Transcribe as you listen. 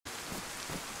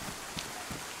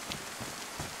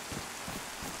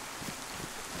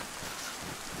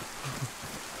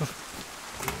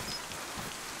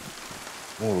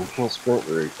Man, you can't sprint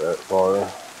very that far.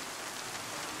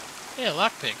 Yeah,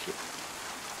 lockpick.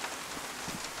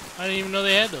 I didn't even know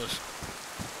they had those.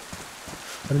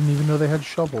 I didn't even know they had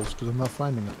shovels because I'm not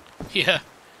finding it. Yeah.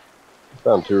 I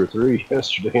found 2 or 3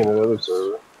 yesterday in another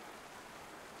server.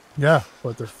 Yeah,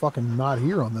 but they're fucking not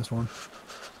here on this one.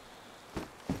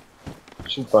 You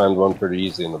should find one pretty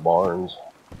easy in the barns.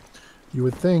 You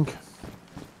would think.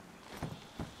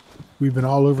 We've been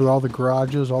all over all the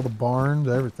garages, all the barns,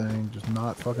 everything, just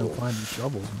not fucking finding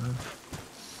shovels, man.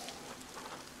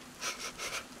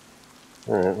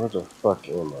 Alright, where the fuck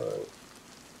am I?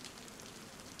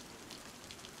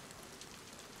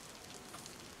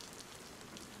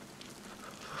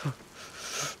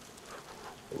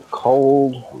 I'm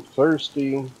cold, I'm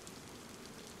thirsty. I'm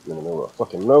in the middle of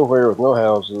fucking nowhere with no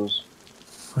houses.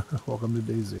 Welcome to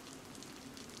DayZ.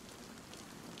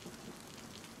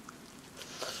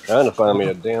 Trying to find me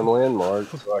a damn landmark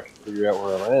so I can figure out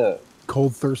where I'm at.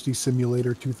 Cold Thirsty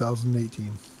Simulator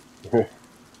 2018.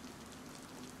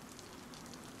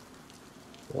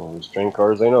 Well, these train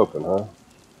cars ain't open, huh?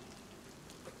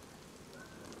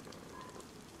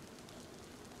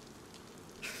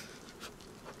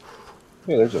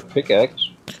 Hey, there's a pickaxe.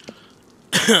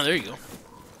 There you go.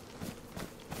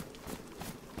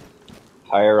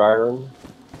 Tire iron.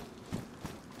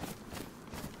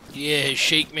 Yeah,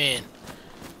 Shake Man.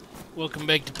 Welcome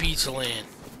back to Pizza Land.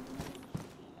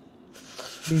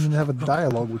 Didn't even have a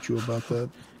dialogue with you about that.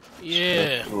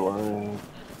 Yeah.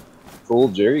 Full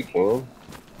jerry can.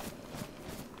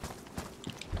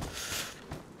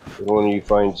 One of you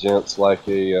find gents like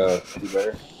a teddy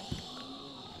bear.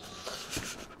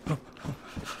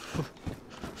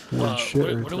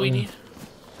 What do we need?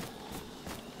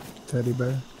 Teddy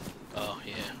bear. Oh,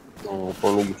 yeah.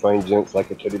 One of you find gents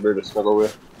like a teddy bear to snuggle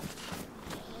with.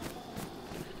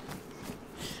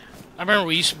 I remember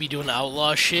we used to be doing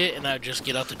outlaw shit, and I'd just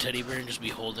get out the teddy bear and just be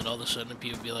holding it all of a sudden, and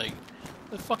people would be like,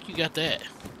 "Where the fuck you got that?"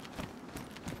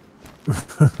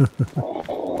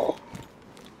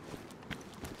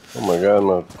 Oh my god,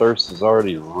 my thirst is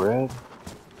already red.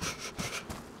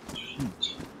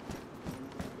 Shit.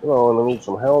 Come on, I need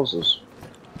some houses.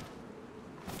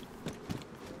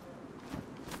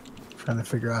 Trying to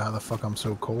figure out how the fuck I'm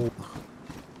so cold.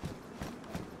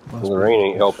 The rain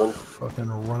ain't helping. Fucking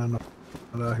running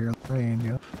out here in the rain,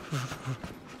 yeah.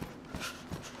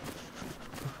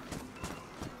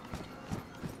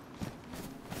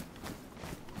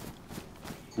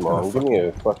 Come on, give me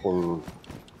a fucking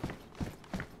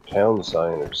town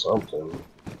sign or something.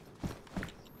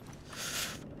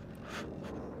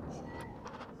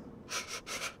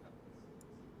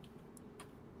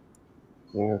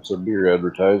 Yeah, it's a beer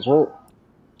advertisement.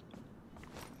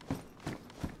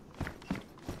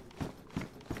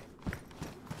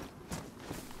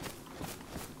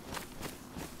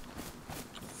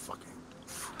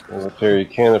 Military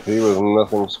canopy with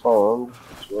nothing spawned.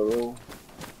 So,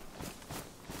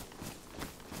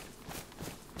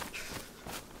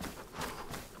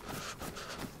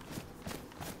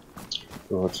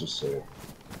 what's this say?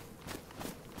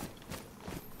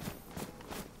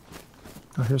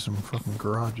 Oh, here's some fucking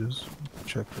garages.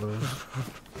 Check those.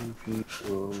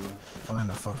 Find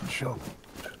a fucking shovel.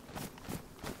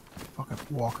 Fucking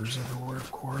walkers everywhere,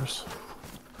 of course.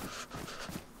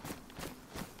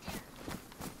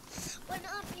 When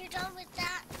you're done with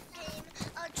that game,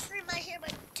 trim my hair,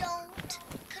 but don't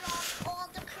cut off all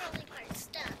the curly parts.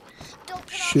 Don't cut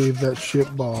Shave off that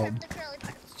shit bald. Trim the curly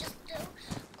parts. Just do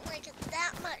like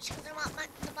that much, because I want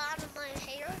the bottom of my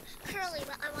hair curly,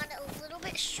 but I want it a little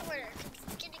bit shorter.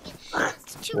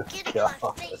 It's too getting on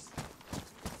my face.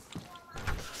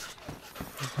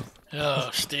 Oh,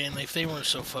 Stanley, if they weren't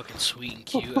so fucking sweet and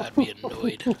cute, I'd be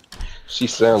annoyed. She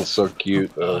sounds so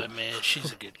cute, though. Oh, man,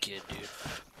 she's a good kid, dude.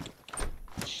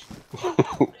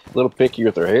 A little picky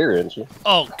with her hair, isn't she?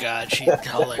 Oh, God, she's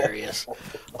hilarious.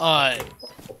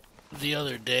 The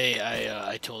other day,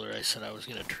 I told her, I said I was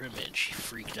going to trim it, and she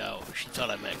freaked out. She thought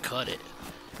I meant cut it.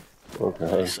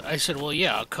 Okay. I said, well,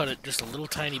 yeah, I'll cut it just a little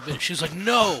tiny bit. She was like,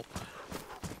 no!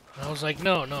 And I was like,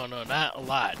 no, not a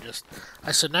lot.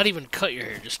 I said, not even cut your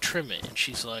hair, just trim it. And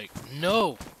she's like,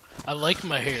 no, I like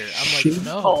my hair. I'm like,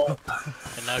 no.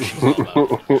 And now she's all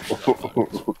about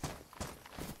it.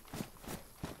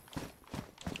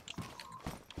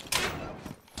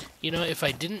 You know, if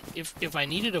I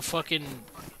needed a fucking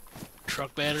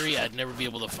truck battery, I'd never be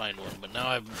able to find one. But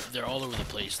now they're all over the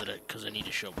place because I need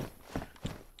a shovel.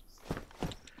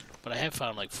 But I have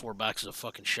found like 4 boxes of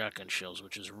fucking shotgun shells,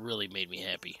 which has really made me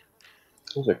happy.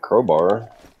 There's a crowbar.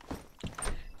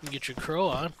 You can get your crow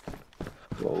on.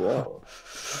 Oh, wow.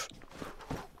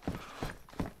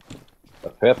 A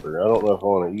pepper. I don't know if I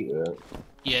want to eat that.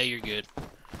 Yeah, you're good.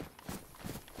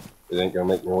 It ain't gonna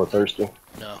make me more thirsty.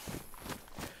 No.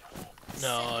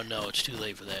 No, no, it's too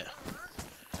late for that.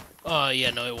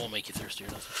 Yeah, no, it won't make you thirsty or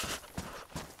nothing.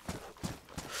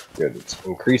 Good, it's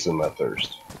increasing my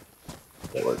thirst.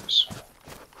 That works.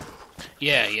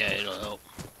 Yeah, it'll help.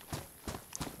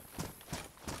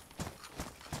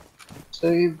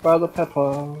 Saved by the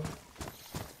pepper.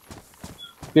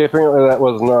 Yeah, apparently that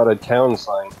was not a town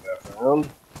sign that I found.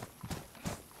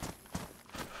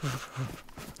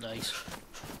 Nice.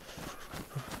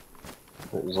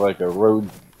 It was like a road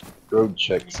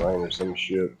check sign or some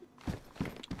shit.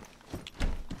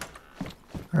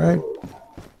 Alright.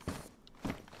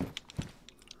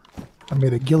 I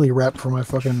made a ghillie wrap for my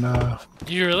fucking, Did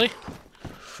you really?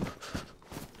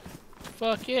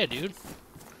 Fuck yeah, dude.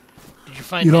 Did you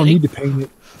find You don't any? need to paint it.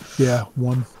 Yeah,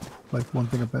 one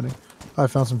thing of penny. I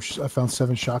found I found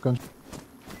 7 shotguns.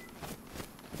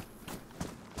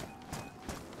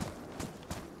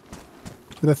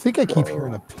 But I think I keep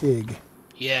hearing a pig.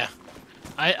 Yeah.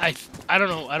 I don't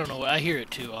know. I don't know. I hear it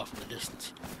too off in the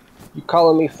distance. You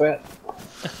calling me fat?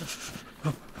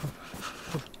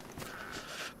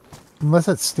 Unless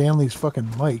that's Stanley's fucking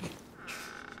mic.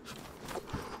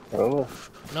 I don't know.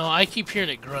 No, I keep hearing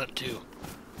it grunt too.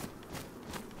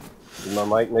 Is my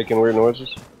mic making weird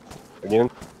noises?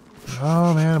 Again?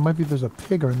 Oh man, it might be there's a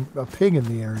pig in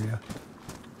the area.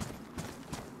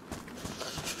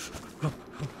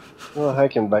 Well,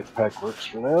 hiking backpack works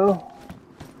for now.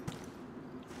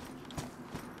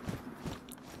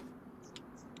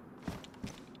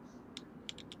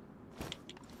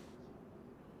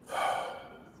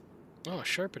 Oh, a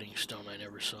sharpening stone I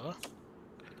never saw.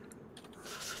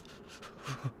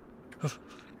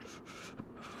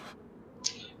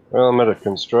 Well, I'm at a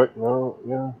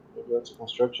yeah, maybe that's a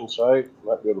construction site.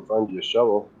 Might be able to find you a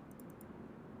shovel.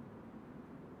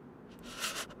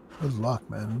 Good luck,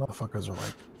 man. Motherfuckers are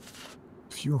like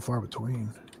few and far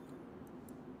between.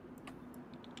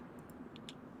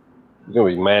 You're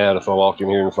gonna be mad if I walk in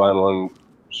here and find one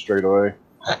straight away.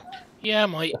 Yeah, I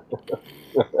might.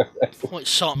 Might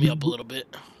salt me up a little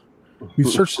bit. We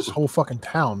searched this whole fucking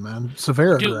town, man.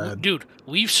 Severograd. Dude,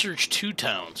 we've searched 2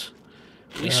 towns.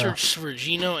 We Yeah. searched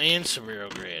Svergino and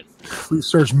Severograd. We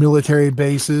searched military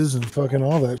bases and fucking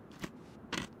all that.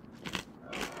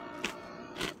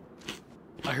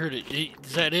 I heard it.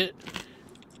 Is that it?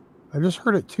 I just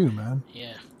heard it too, man.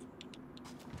 Yeah.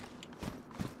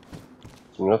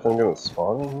 Is nothing gonna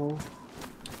spawn in here?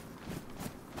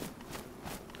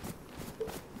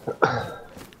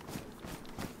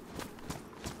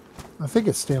 I think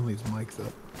it's Stanley's mic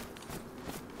though.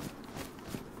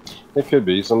 It could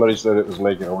be. Somebody said it was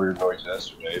making a weird noise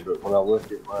yesterday, but when I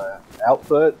look at my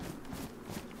output,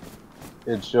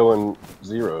 it's showing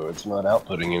 0. It's not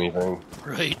outputting anything.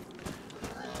 Right.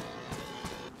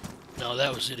 No,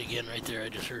 that was it again right there. I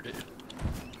just heard it.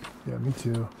 Yeah, me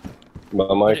too. My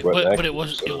mic wasn't But active, it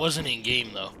was so- it wasn't in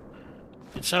game though.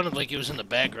 It sounded like it was in the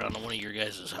background of one of your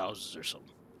guys' houses or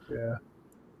something. Yeah.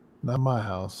 Not my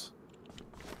house.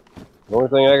 The only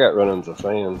thing I got running is a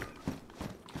fan.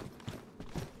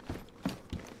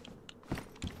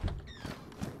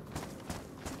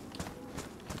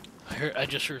 I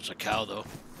just heard it's a cow though.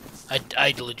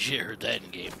 I legit heard that in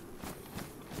game.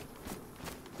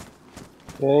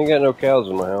 Yeah, I ain't got no cows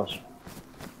in my house.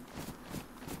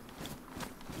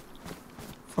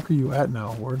 Fuck are you at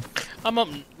now, Ward? I'm up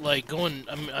like going.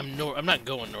 I'm not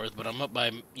going north, but I'm up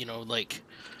by like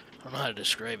I don't know how to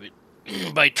describe it.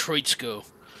 By Troitsko.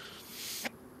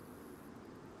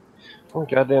 Only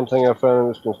goddamn thing I found in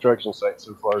this construction site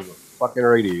so far is a fucking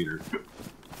radiator.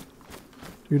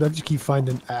 Dude, I just keep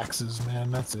finding axes,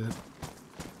 man. That's it.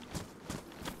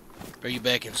 Are you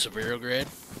back in Severograd?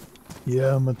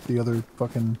 Yeah, I'm at the other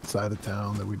fucking side of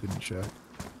town that we didn't check.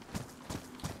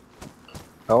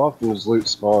 How often does loot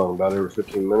spawn? About every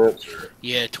 15 minutes? Or?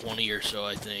 Yeah, 20 or so,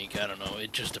 I think. I don't know.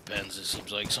 It just depends. It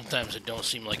seems like sometimes it don't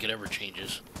seem like it ever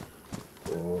changes.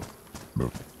 Yeah.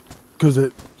 Because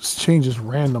it changes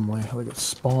randomly. Like it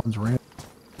spawns random.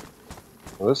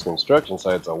 Well, this construction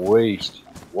site's a waste.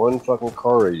 One fucking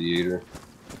car radiator.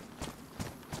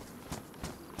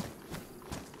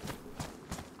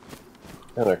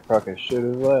 What kind of crock of shit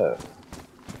is that?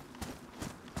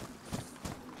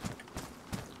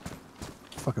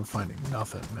 Fucking finding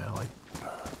nothing, man. Like,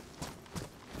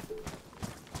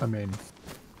 I mean,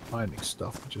 finding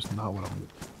stuff, but just not what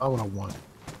I want.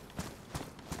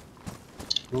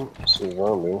 Ooh, it's a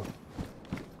zombie.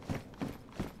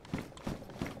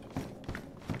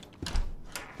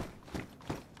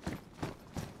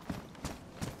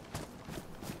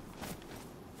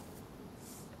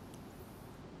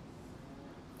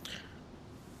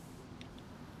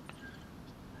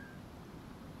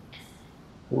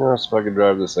 You know, if I could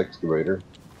drive this excavator.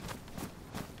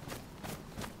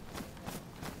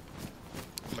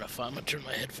 I'm gonna turn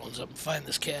my headphones up and find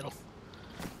this cattle.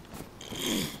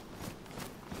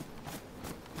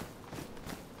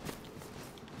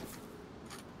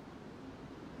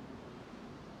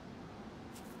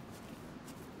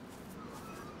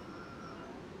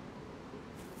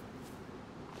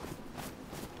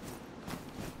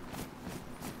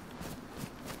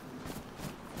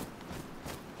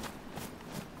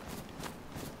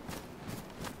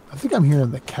 I think I'm hearing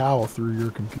the cow through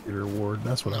your computer, Ward.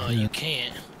 That's what No, I'm hearing. you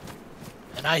can't.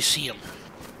 And I see them.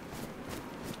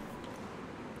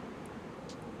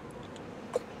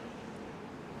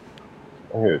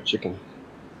 I hear a chicken.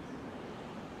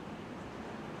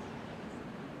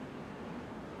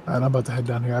 Alright, I'm about to head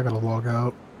down here. I gotta log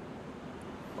out.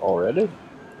 Already?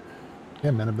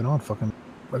 Yeah, man, I've been on fucking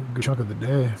a good chunk of the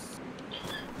day.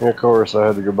 And of course, I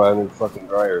had to go buy a new fucking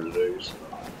dryer today, so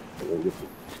I didn't get to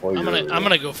play I'm earlier.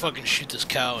 gonna go fucking shoot this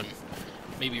cow and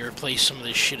maybe replace some of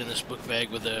this shit in this book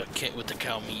bag with the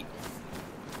cow meat.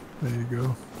 There you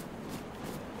go.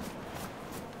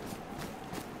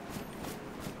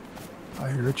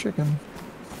 I hear a chicken.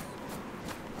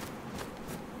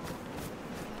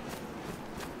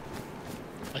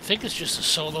 I think it's just a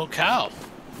solo cow.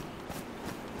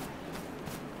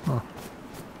 Huh.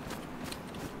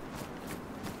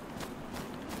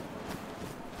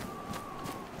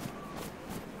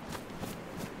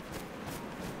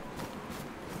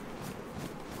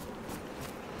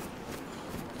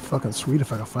 Fucking sweet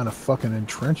if I can find a fucking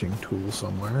entrenching tool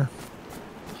somewhere.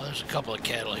 Oh, there's a couple of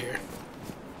cattle here.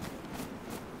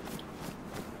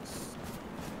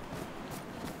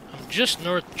 I'm just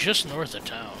north of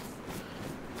town.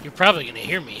 You're probably gonna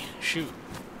hear me. Shoot.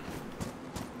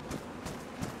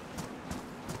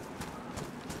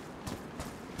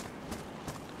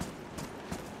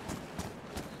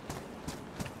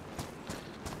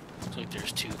 Looks like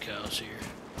there's 2 cows here.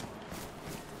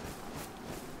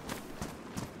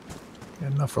 Yeah,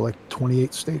 enough for like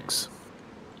 28 steaks.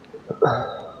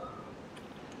 Oh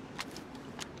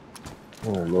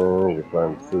man, you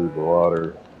find food and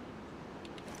water.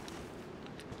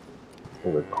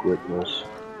 For the quickness.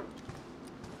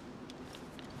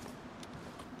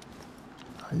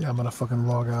 Yeah, I'm gonna fucking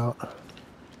log out.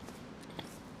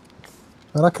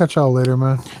 But I'll catch y'all later,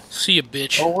 man. See ya,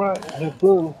 bitch. Alright, have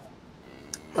fun.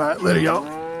 Alright, later, y'all.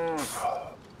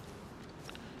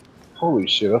 Holy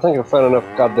shit, I think I found enough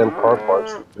goddamn car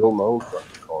parts to build my own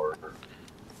fucking car.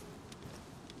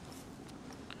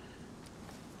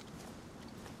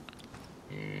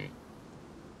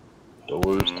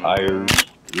 Doors, tires,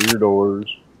 rear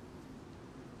doors,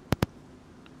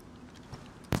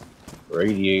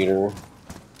 radiator.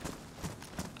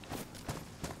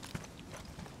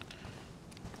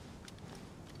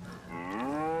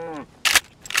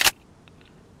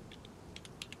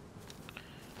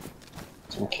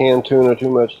 Some canned tuna, too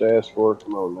much to ask for.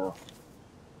 Come on now.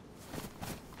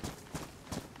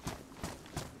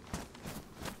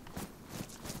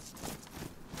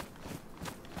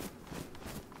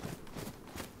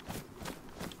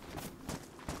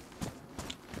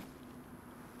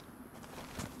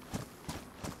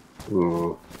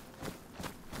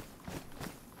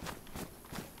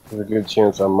 There's a good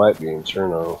chance I might be in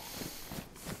Cherno.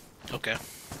 Okay.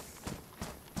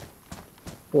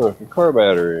 Look, a car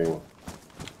battery.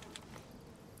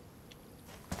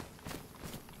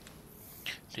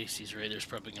 JC's right, there's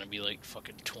probably gonna be like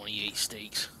fucking 28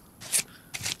 steaks.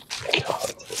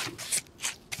 God.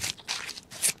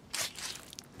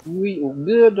 You eating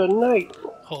good tonight?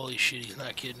 Holy shit, he's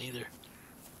not kidding either.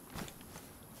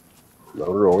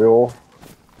 Motor oil.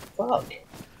 Fuck.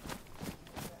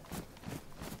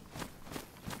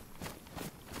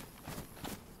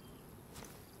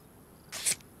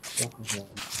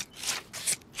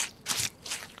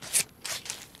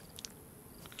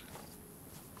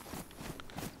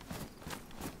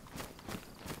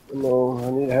 Come on,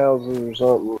 I need houses or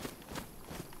something.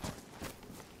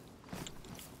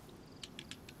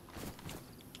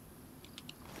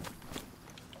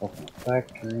 Fucking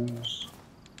factories.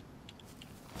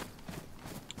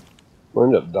 We'll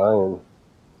end up dying.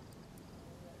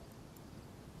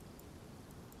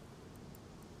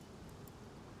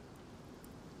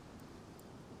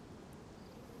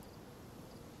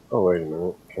 Oh, wait a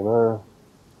minute. Can I?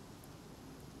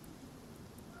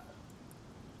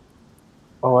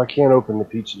 Oh, I can't open the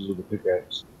peaches with the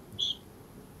pickaxe.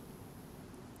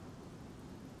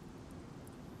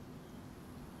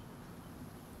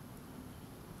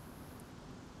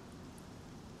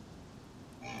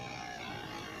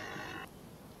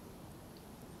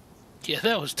 Yeah,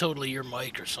 that was totally your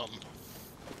mic or something.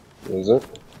 Is it?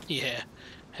 Yeah,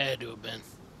 had to have been.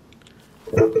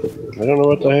 I don't know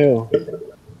what the hell.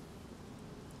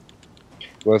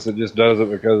 Unless it just does it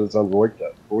because it's on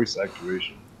voice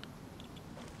activation.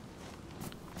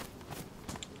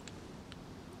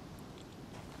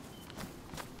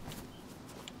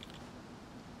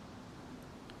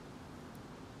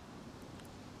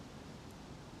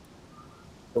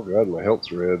 Oh god, my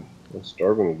health's red. I'm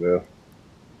starving to death.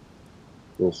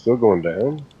 And it's still going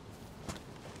down?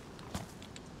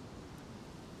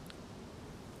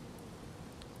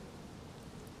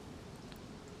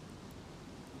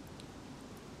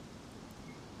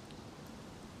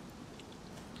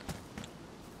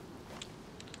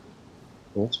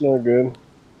 That's not good.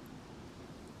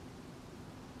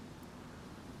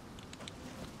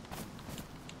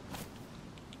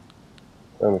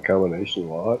 Found a combination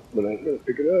lock, but I ain't gonna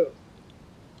pick it up.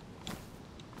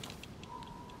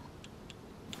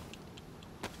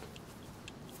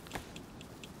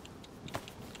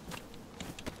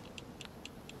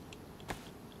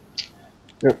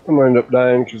 Yep, I might end up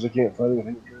dying because I can't find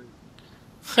anything to drink.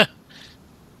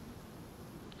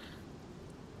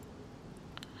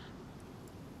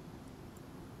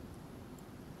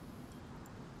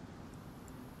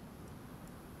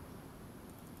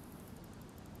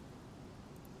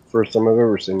 First time I've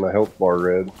ever seen my health bar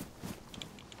red.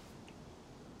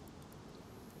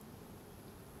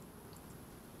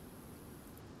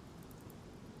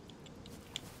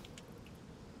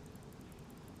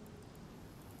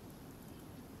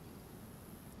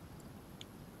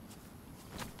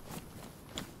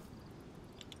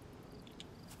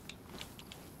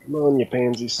 Come on, you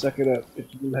pansy, suck it up. Get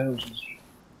to them houses.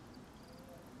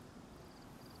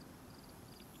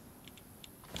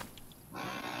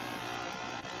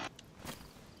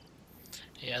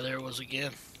 Yeah, there it was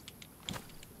again.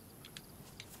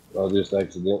 I'll just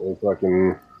accidentally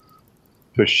fucking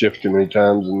push shift too many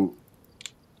times and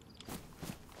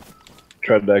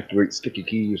tried to activate sticky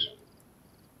keys.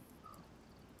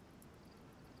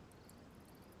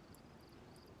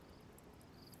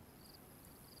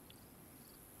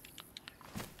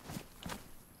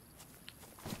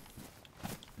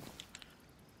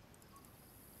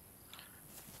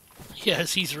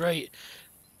 Yes, he's right.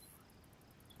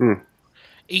 Hmm.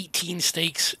 18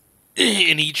 steaks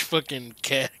in each fucking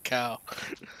cow.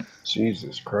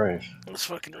 Jesus Christ. That's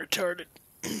fucking retarded.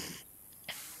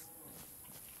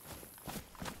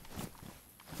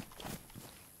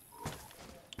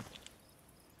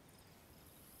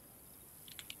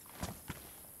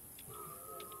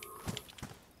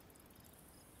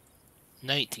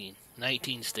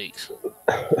 Nineteen steaks.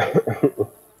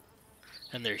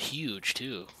 And they're huge,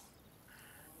 too.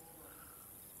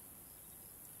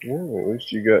 Yeah, at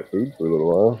least you got food for a little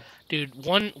while. Dude,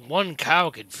 one cow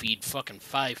could feed fucking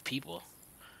 5 people.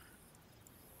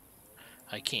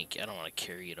 I don't want to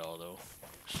carry it all, though.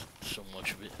 So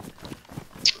much of it.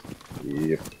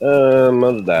 Yep. I'm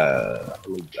gonna die.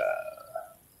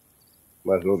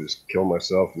 Might as well just kill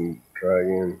myself and try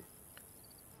again.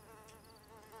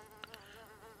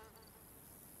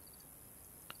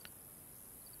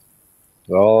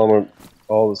 All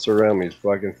that surround me is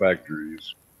fucking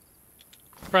factories.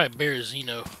 Probably bears, you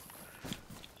know.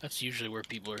 That's usually where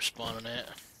people are spawning at.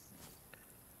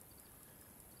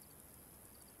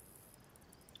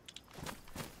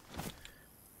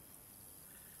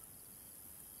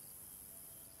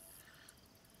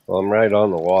 Well, I'm right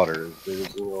on the water. Is there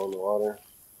zero on the water?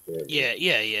 Yeah.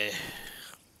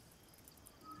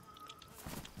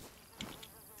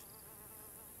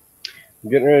 I'm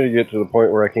getting ready to get to the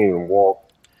point where I can't even walk.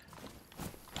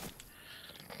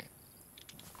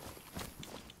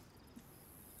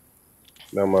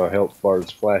 Now my health bar is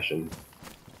flashing.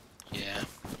 Yeah,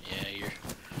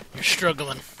 you're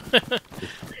struggling.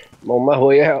 I'm on my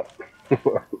way out.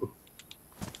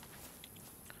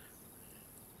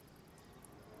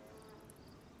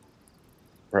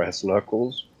 Brass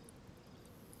knuckles.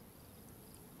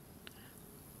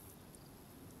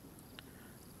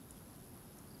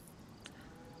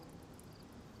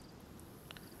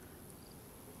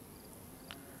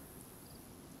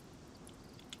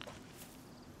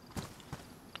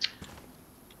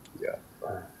 Yeah.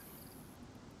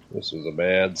 This is a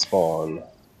bad spawn.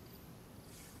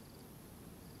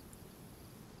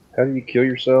 How do you kill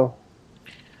yourself?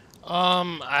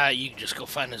 You can just go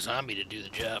find a zombie to do the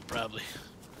job, probably.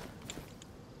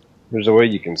 There's a way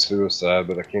you can suicide,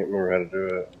 but I can't remember how to do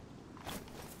it.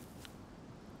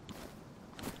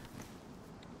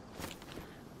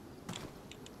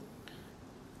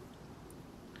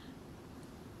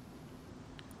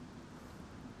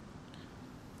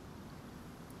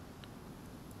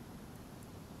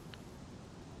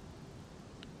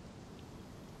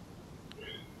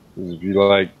 If you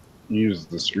like use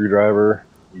the screwdriver,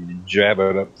 you jab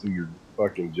it up through your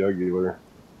fucking jugular.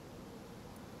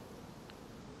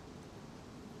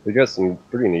 They got some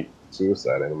pretty neat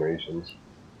suicide animations.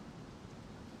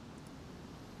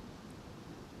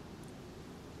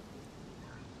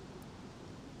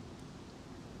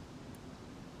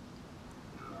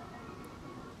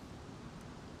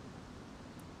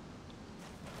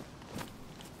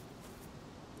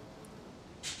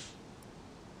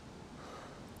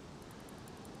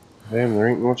 Damn, there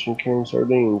ain't much in canned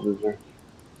sardines, is there?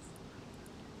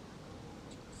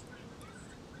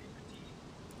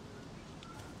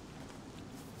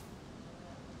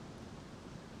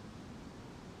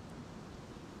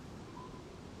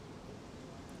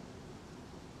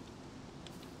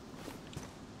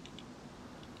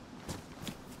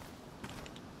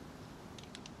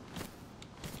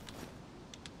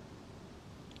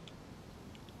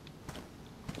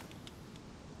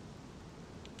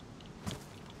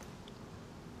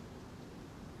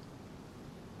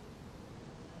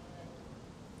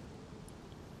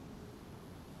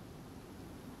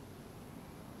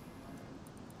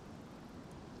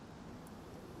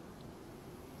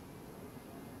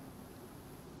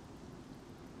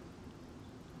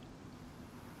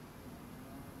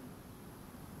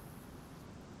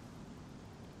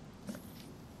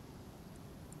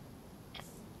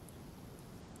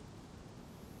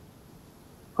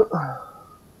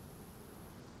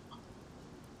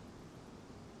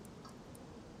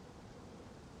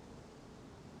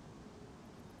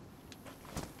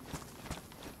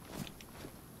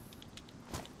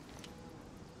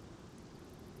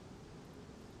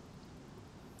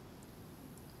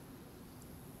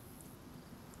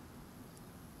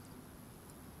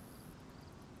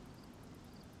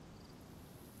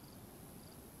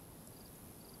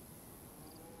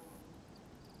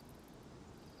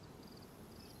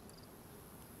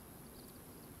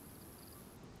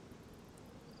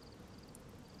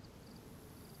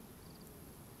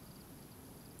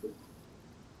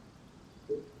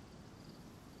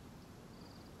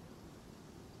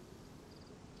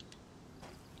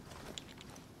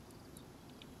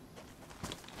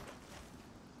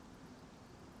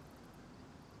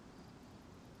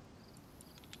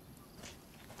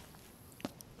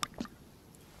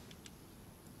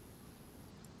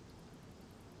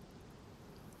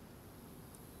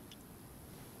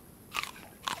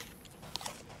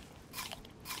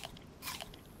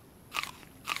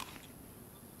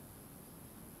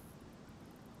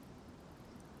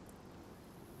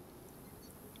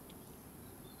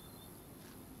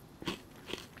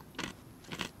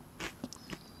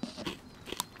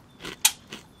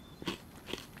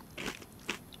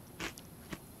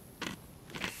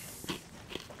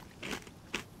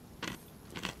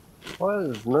 Why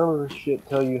does none of this shit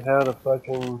tell you how to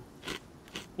fucking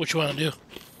What you want to do?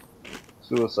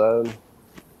 suicide?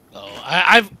 Oh,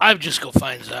 I've just go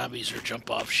find zombies or jump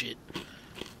off shit.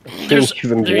 Can't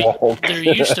even walk. There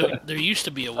used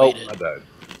to be a way Oh, to. I died.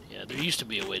 Yeah, there used to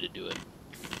be a way to do it.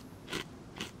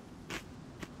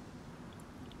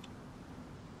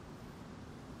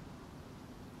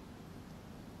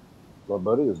 My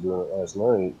buddy was doing it last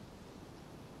night,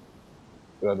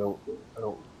 but I don't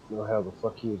know how the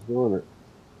fuck he was doing it.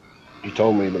 He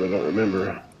told me, but I don't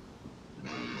remember.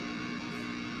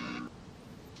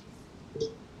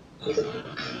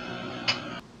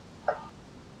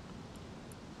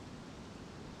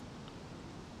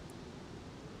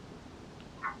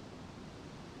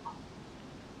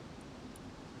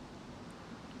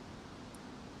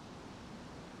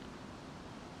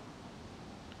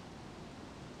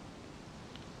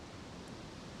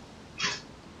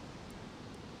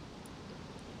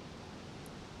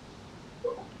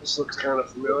 This looks kind of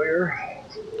familiar.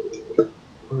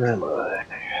 Where am I?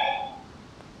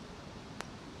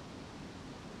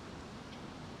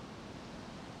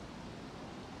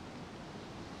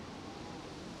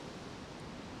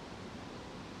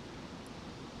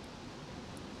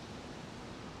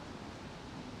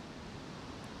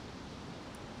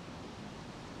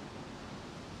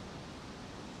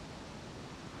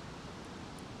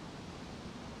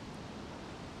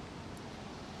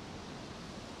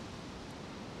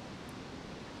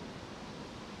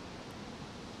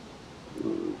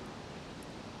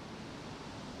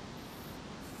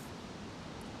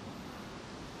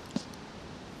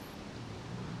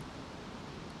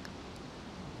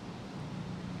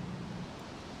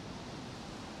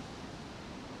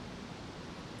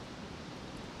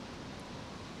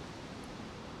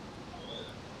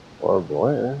 Barbed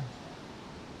wire.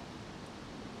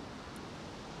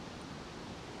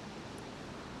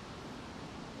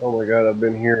 Oh my god, I've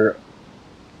been here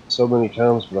so many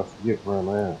times, but I forget where I'm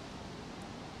at.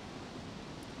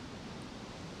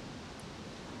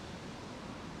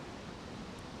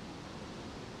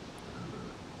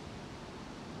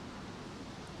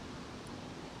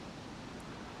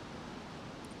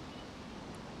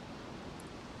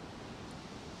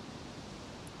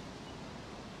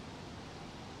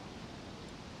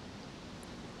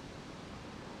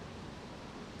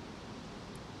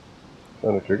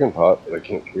 Found a cooking pot, but I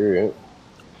can't carry it.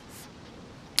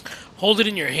 Hold it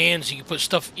in your hands. You can put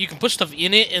stuff. You can put stuff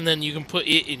in it, and then you can put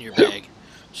it in your bag.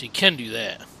 So you can do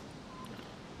that.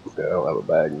 Yeah, I don't have a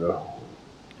bag though.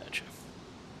 Gotcha.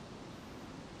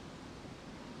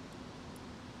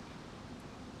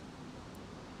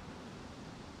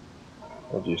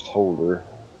 I'll just hold her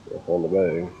up on the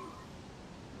bag.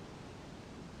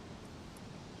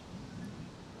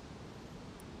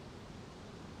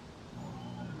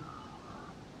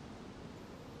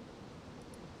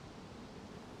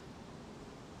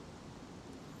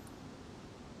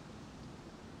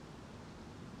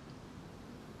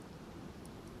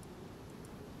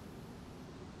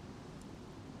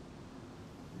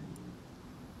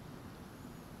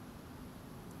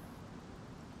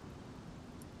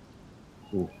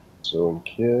 Sewing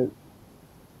kit.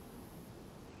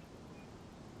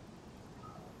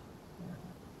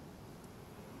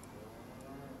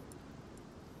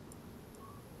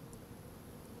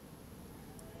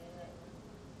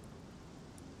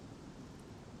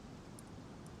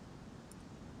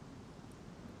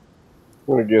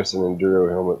 I'm gonna guess an enduro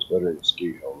helmet's better than a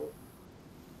ski helmet.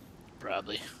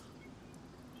 Probably.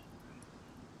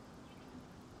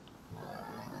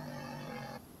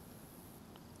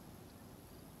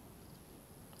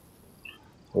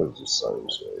 What does the sign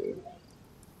say?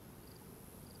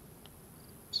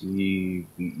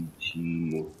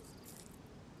 CVET.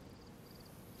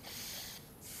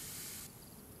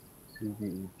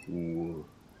 CVET.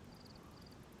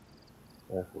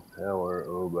 Backward power.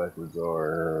 Oh, backwards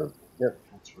R. Yep,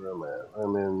 that's where I'm at.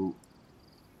 I'm in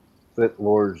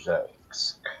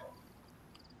Fitlorzsk.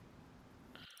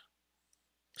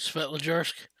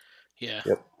 Svetlajarsk? Yeah,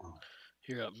 Yep.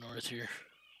 you're up north here.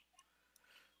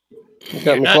 You got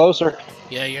You're me not. closer.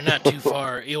 Yeah, you're not too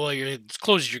far. Well, you're as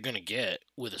close as you're gonna get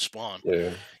with a spawn.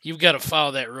 Yeah. You've got to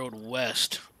follow that road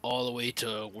west all the way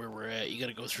to where we're at. You got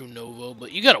to go through Novo,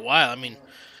 but you got a while. I mean,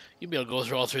 you'll be able to go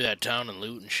through all through that town and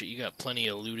loot and shit. You got plenty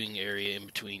of looting area in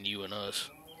between you and us.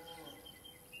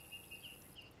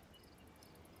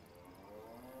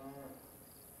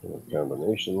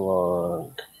 Combination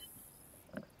lock.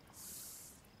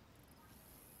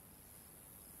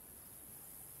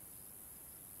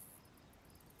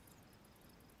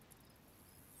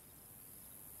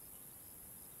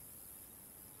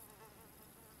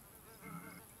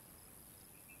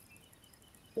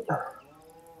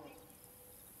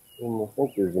 And I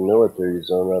think there's a military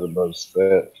zone right above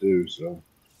Spat too, so.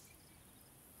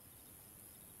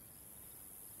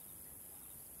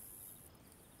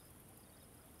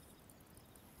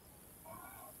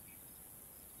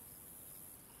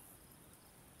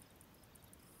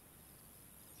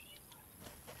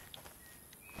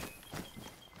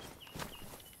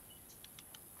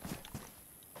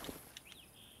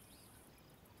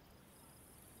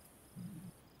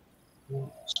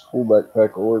 Full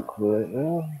backpack will work for right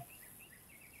now.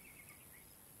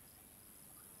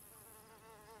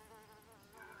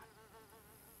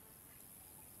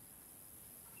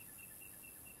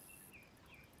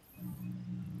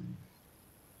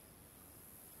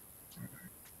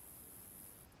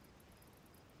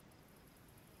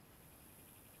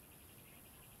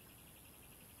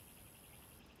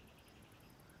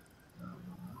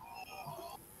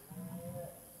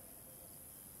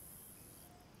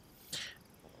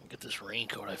 Get this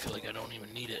raincoat. I feel like I don't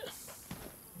even need it.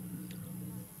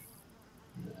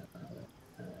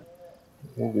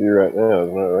 I'll do right now.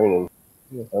 It's not raining.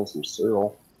 I'm gonna find some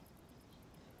Cyril.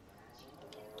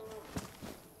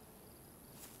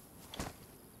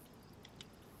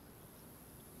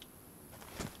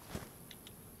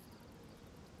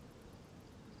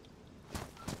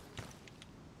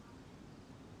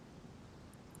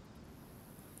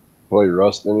 Play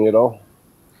Rust any at all?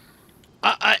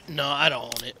 No, I don't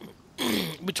own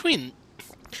it. Between,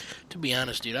 to be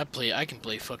honest, dude, I can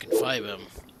play fucking 5M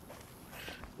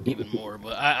even more,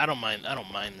 but I don't mind. I don't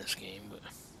mind this game, but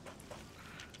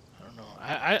I don't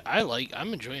know.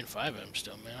 I'm enjoying 5M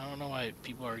still, man. I don't know why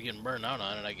people are getting burned out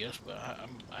on it. I guess, but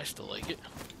I still like it.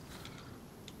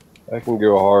 I can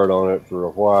go hard on it for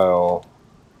a while,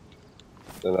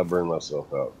 then I burn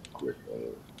myself out quick on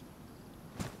it.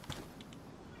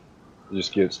 It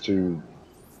just gets too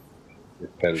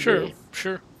repetitive.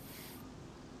 Sure.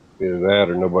 Either that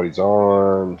or nobody's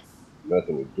on,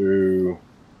 nothing to do.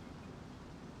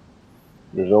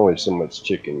 There's only so much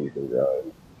chicken you can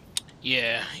grind.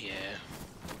 Yeah, yeah.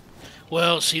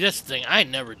 Well, see, that's the thing. I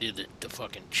never did the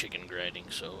fucking chicken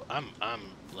grinding, so I'm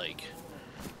like,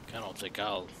 I don't think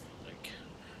I'll like.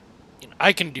 You know,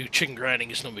 I can do chicken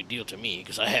grinding. It's no big deal to me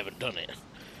because I haven't done it.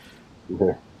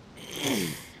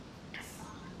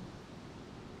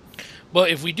 But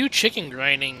if we do chicken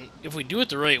grinding, if we do it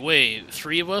the right way,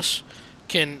 3 of us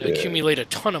can accumulate a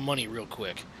ton of money real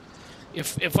quick.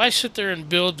 If I sit there and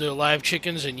build the live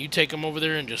chickens and you take them over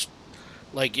there and just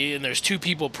like, and there's 2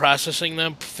 people processing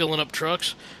them, filling up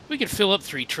trucks, we could fill up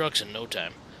 3 trucks in no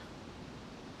time.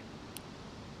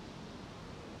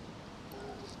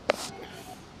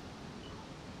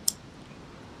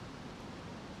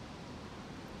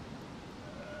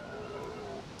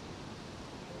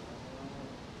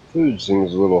 Food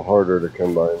seems a little harder to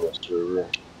come by in this server.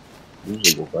 Usually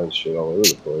you can find shit all over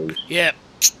the place. Yeah.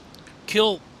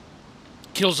 Kill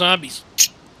zombies.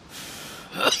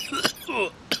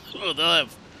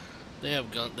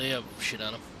 they have shit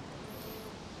on them.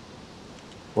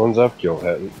 Ones I've killed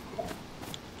haven't.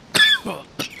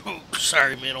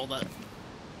 Sorry, man, all that.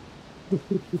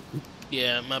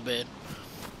 Yeah, my bad.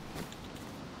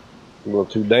 A little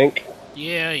too dank.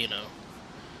 Yeah, you know.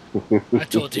 I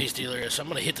told DayZ dealer this. I'm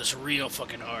gonna hit this real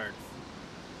fucking hard.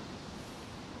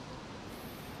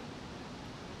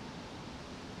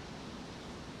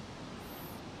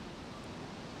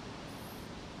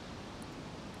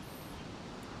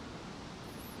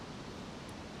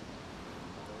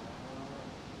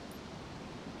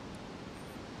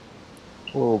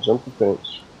 Oh, jump the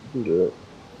fence. You can do it.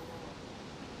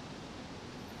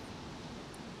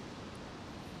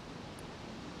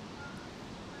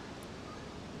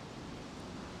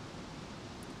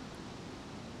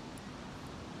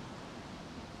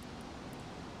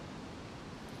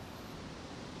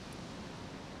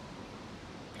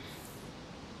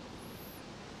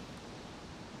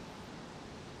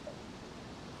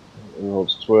 It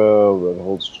holds 12, that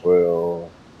holds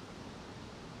 12.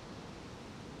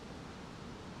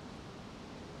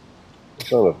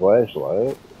 It's on a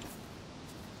flashlight.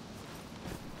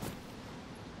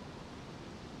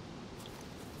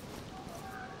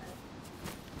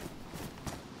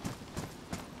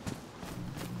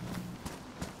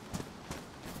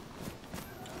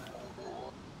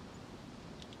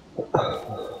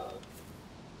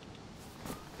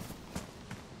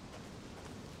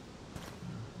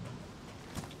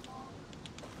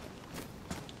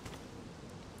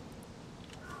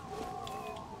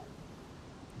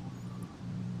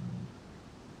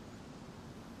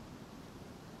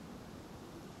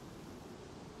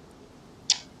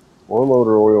 More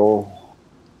motor oil.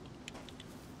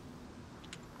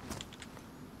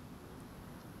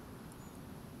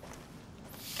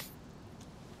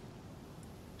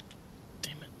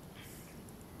 Damn it.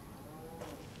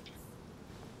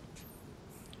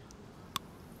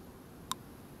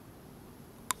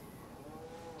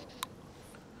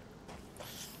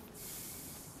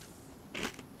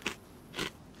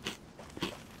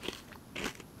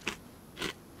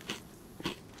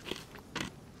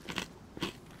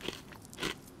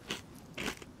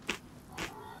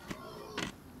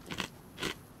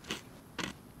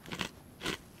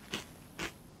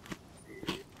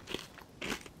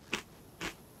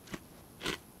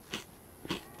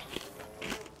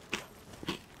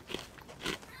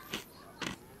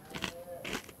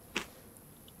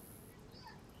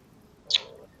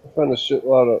 I found a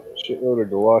shitload of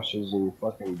galoshes and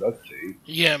fucking duct tape.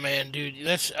 Yeah, man, dude.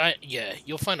 Yeah,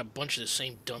 you'll find a bunch of the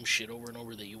same dumb shit over and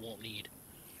over that you won't need.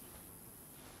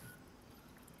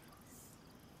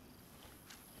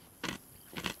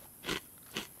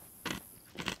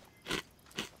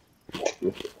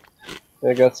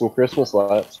 I got some Christmas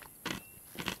lights.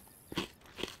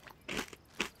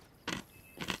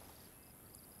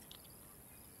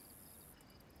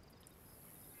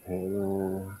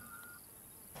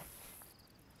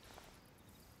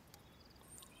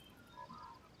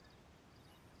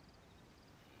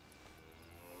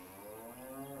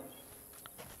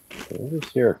 Did I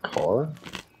just hear a car?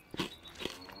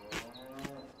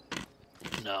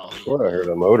 No. I thought I heard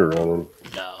a motor running.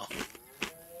 No.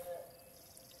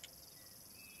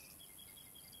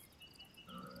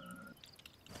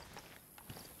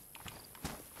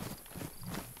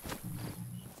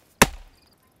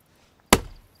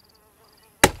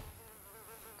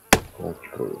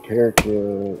 Electrical repair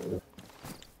kit.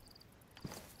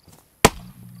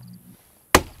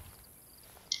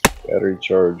 Battery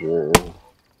charger.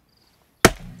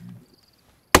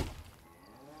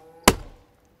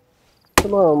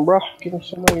 Come on, bruh. Give me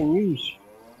something I can use.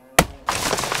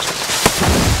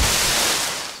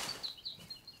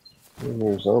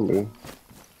 There's a zombie.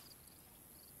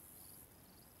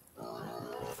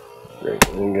 Great,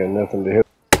 ain't got nothing to hit.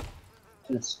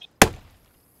 It's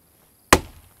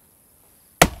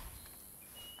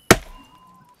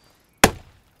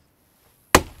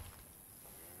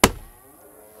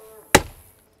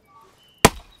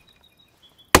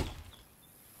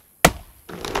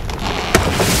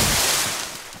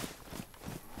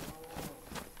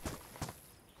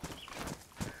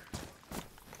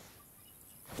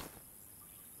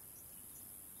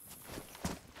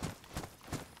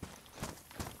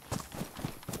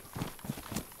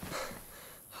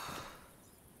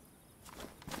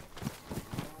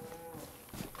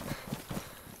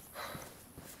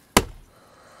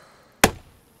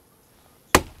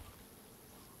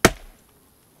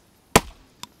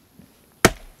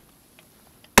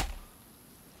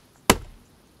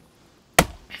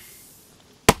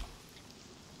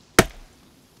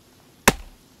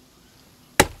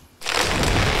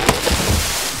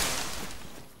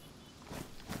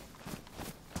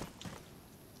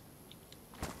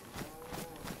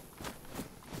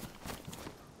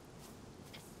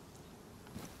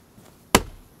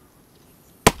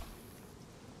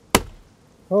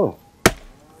oh,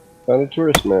 found a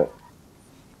tourist map.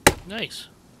 Nice.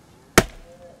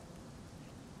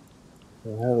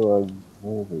 So how do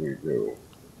we go?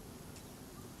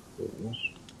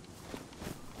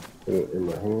 Put it in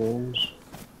my hands.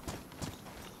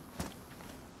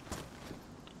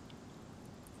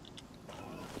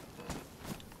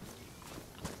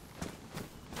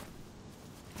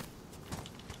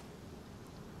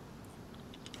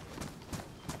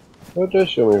 Oh, it does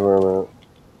show me where I'm at.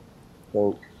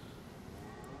 Think.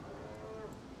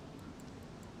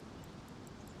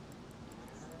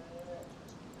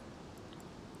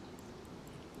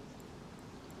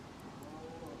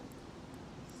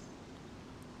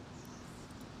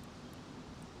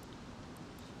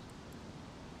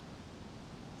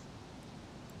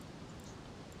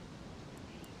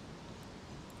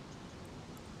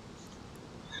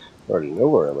 I already know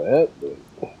where I'm at, but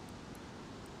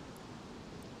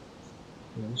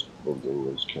this building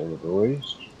was kind of a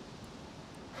waste.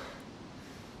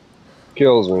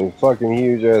 Kills me. Fucking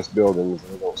huge ass buildings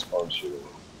and they don't spawn shit in them.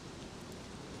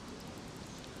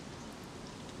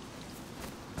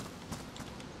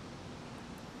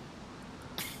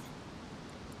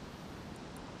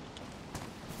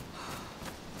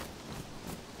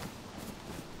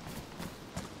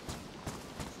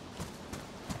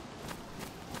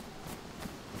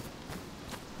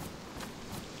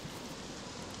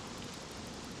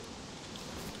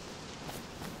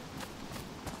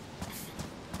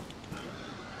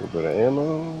 A bit of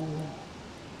ammo.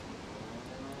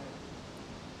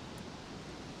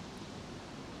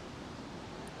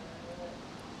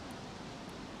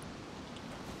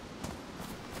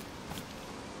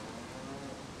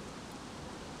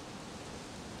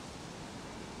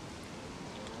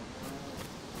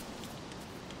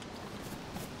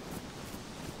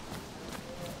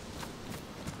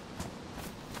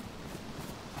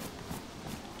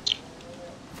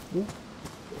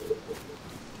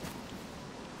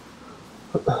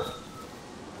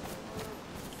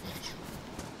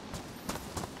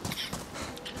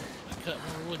 Cut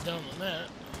more wood down than that.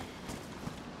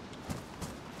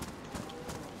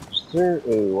 Is there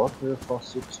a water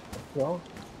faucet up here?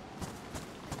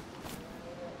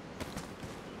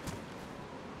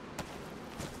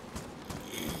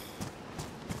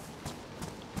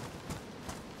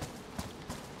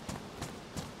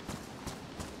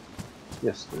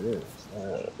 Yes, there is.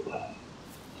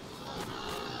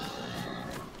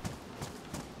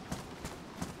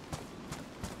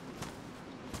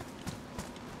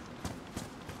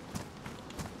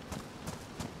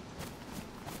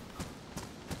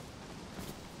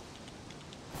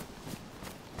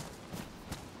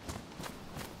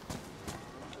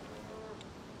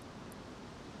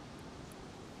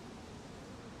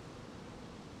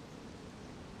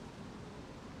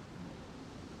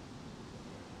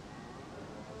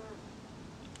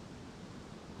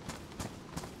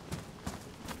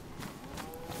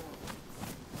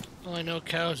 All I know,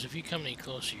 cows, if you come any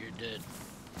closer, you're dead.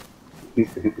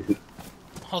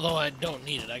 Although I don't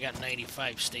need it. I got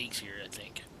 95 steaks here, I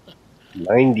think.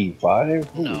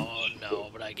 95? No,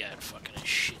 but I got fucking a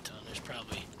shit ton.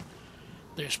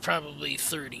 There's probably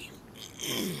 30.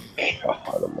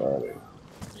 God almighty.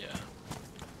 Yeah.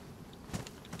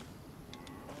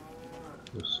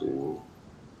 Let's see.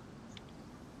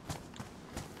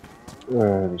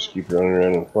 Just keep running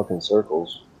around in fucking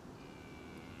circles.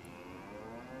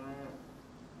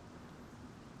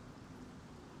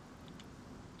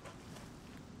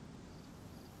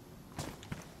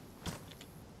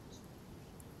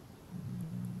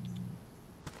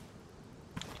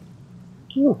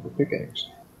 Ooh, a pickaxe.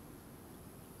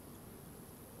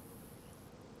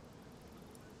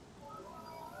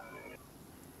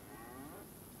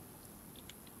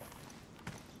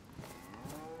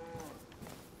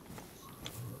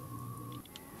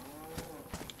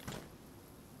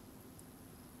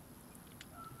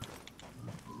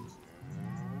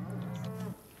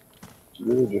 Did you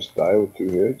really just die with 2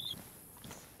 hits?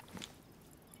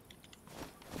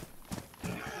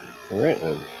 Alright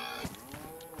then.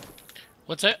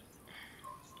 What's that?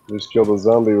 Just killed a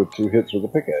zombie with 2 hits with a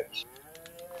pickaxe.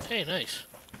 Hey, nice.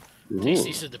 Mm-hmm.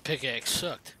 Tasty said the pickaxe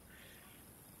sucked.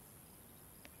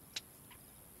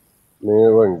 I mean,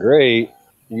 it wasn't great.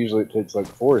 Usually it takes like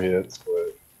 4 hits,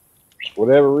 but for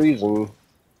whatever reason,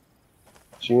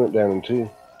 she went down in 2.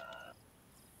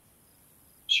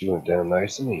 She went down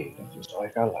nice and easy, just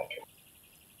like I like it.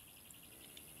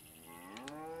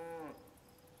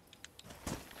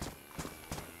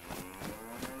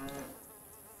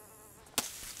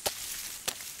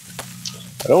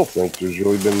 I don't think there's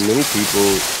really been many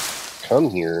people come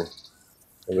here,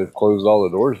 and they've closed all the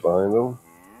doors behind them.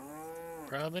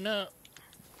 Probably not.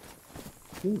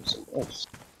 Ooh, some ice.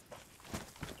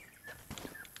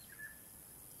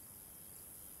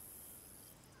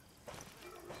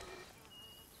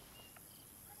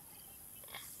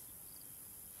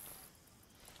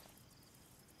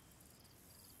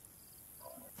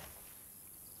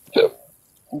 Yep.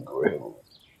 Go ahead and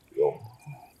go.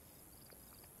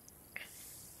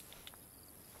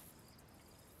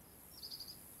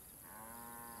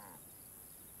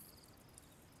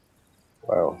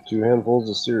 Wow, 2 handfuls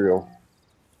of cereal.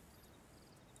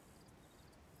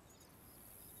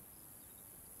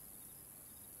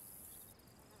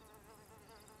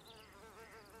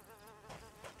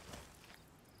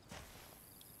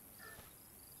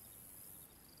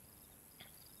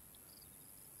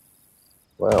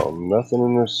 Wow, nothing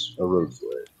in this a road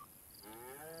flare.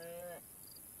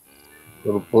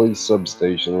 Little police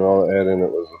substation, and all I had in it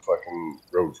was a fucking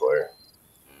road flare.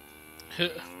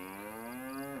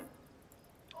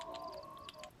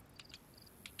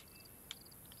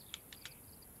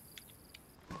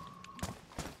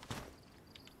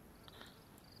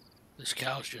 This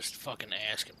cow's just fucking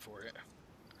asking for it.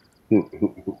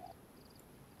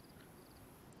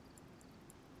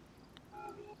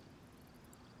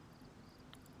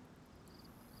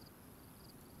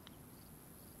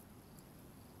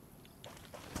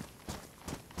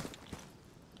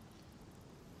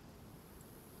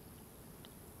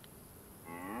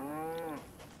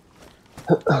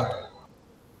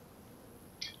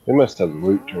 They must have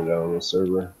loot turned on this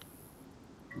server.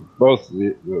 Both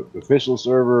the official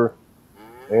server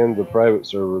and the private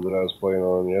server that I was playing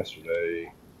on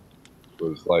yesterday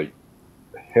was like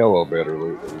hella better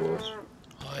loot than this.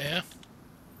 Oh, yeah?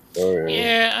 Oh yeah.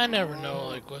 Yeah, I never know,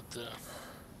 like, what the...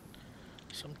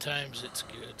 Sometimes it's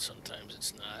good, sometimes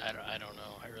it's not. I don't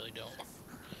know. I really don't.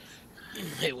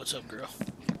 Hey, what's up, girl?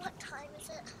 What time is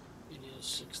it? It is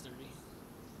 6:30.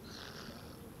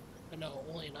 I know,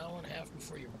 only an hour and a half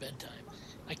before your bedtime.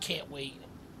 I can't wait.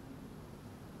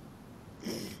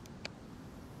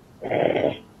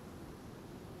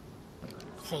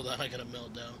 Hold on, I gotta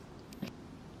melt down.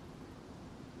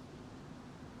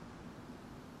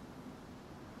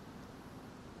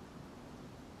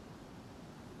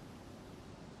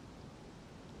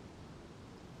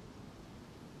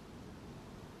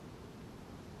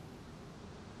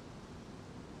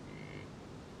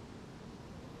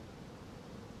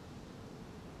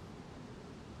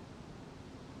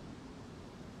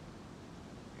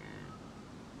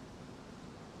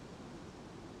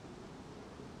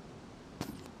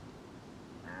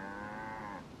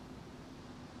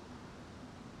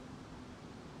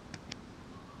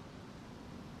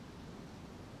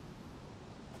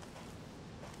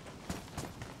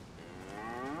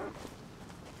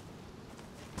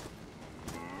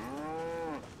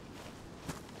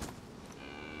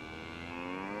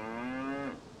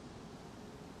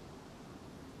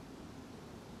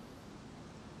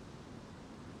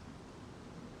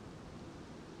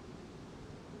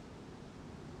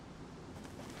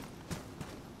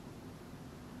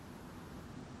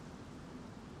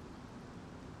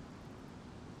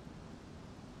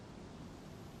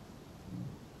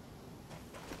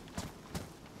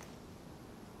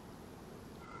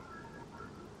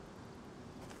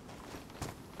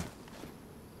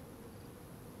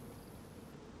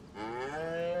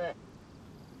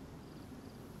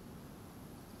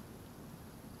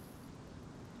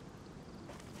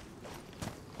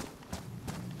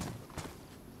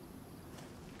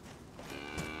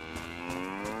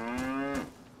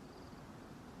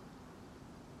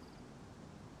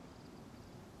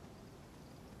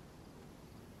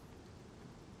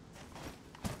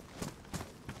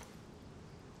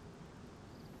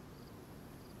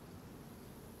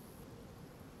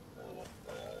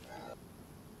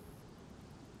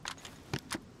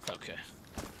 Okay.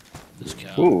 This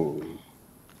cow. Ooh,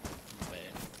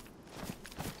 Bad.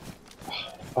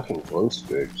 fucking glow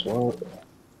sticks. What?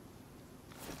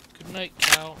 Good night,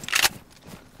 cow.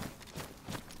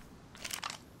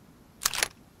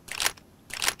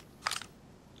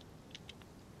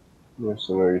 Yes,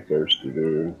 I know you're thirsty,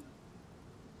 dude.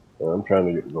 I'm trying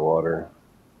to get in the water.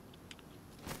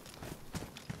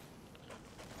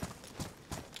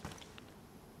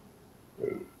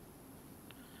 Well,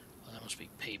 that must be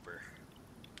paper.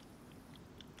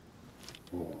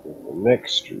 The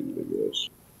next street, I guess.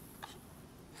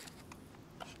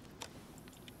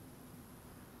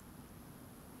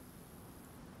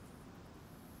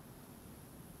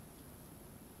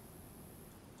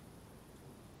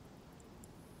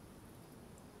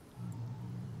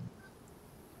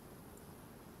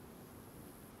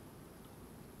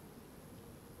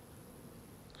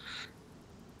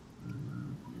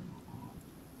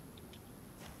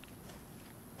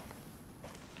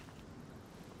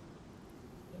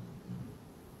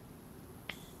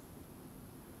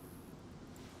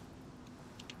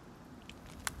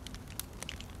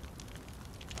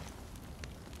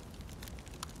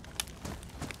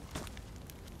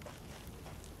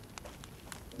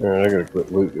 Alright, I gotta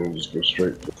quit looting and just go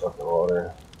straight to the fucking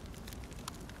water.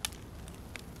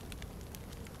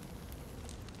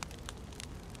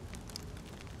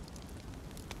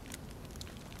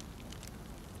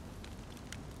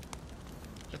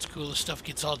 That's cool. The stuff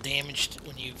gets all damaged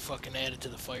when you fucking add it to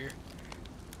the fire.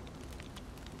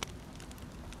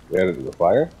 You add it to the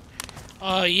fire?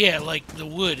 Yeah, like the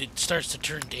wood, it starts to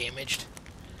turn damaged.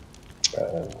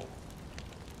 Uh,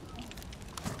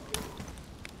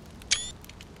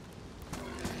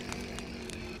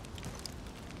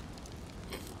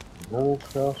 no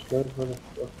crossroad for the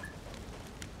fuck.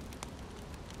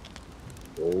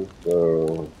 Okay,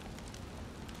 so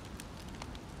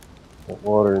that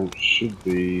water should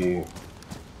be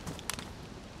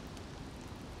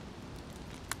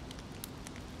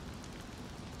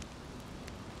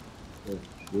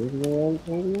around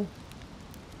maybe?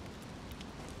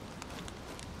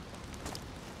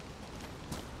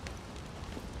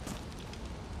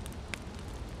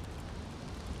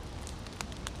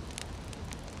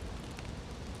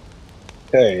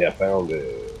 Hey, I found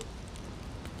it.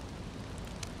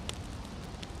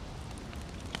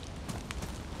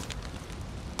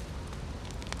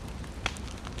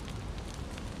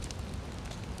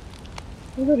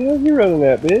 Where the hell you running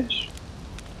that, bitch?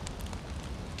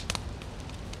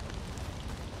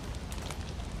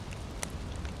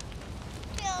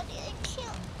 Daddy, I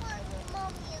can't find where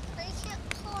Mommy is. I can't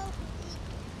call her.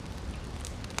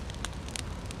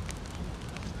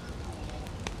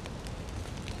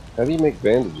 How do you make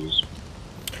bandages?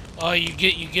 You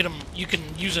get them. You can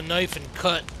use a knife and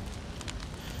cut.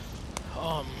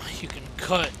 You can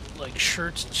cut like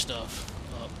shirts and stuff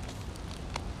up.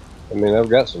 I mean, I've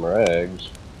got some rags.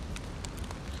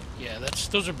 Yeah,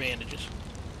 those are bandages.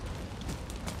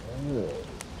 Oh,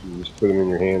 you just put them in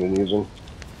your hand and use them?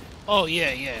 Oh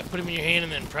yeah, yeah. Put them in your hand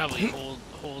and then probably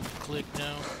hold click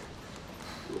down.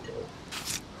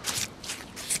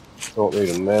 Don't need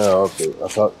them now. I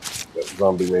thought that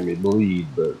zombie made me bleed,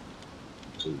 but it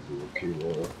seems to be okay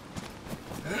now.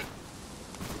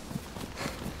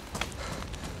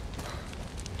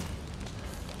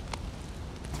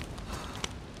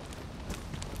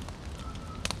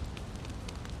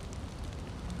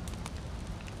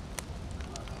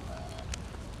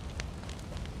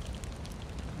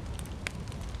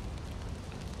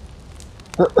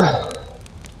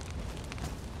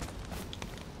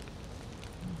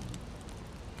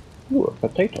 Ooh, a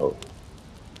potato.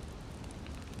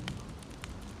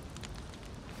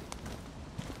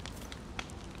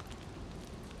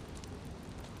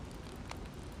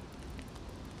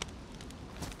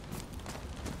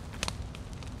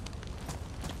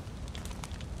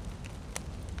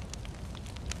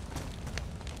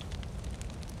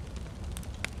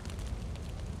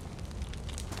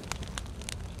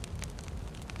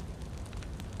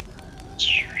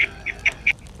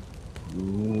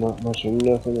 Not much of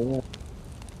nothing in there.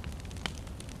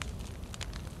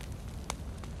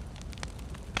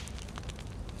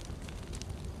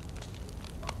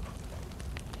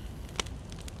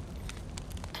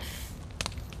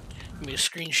 Let me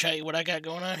screenshot you what I got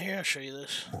going on here. I'll show you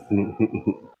this.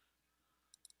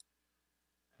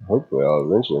 Hopefully I'll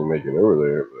eventually make it over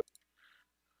there, but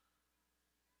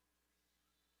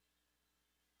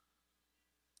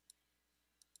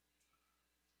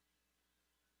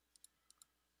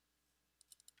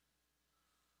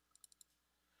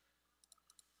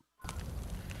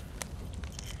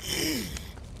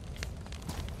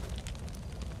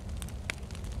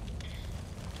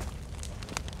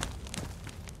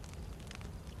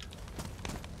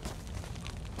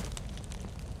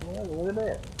look at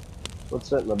that. What's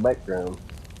that in the background?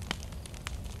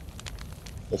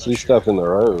 I Not see sure. stuff in the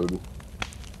road.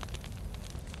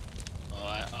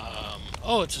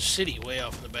 Oh, it's a city way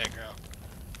off in the background.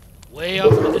 Way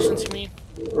off in the distance, you mean?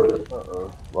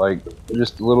 Like,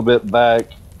 just a little bit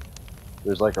back,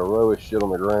 there's like a row of shit on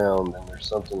the ground, and there's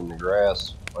something in the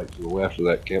grass, like to the left of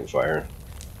that campfire.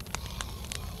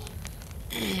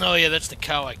 Oh yeah, that's the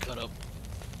cow I cut up.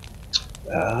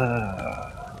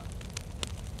 Ah.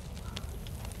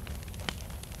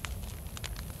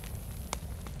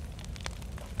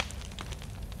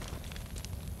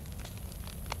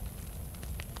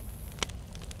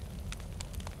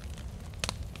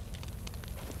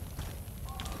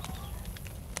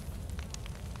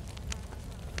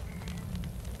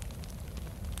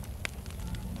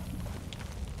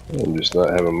 I'm just not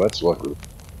having much luck with it.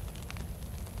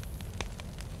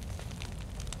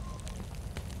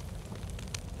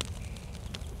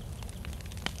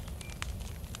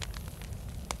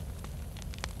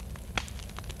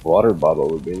 Water bottle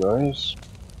would be nice.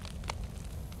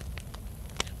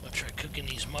 I'm gonna try cooking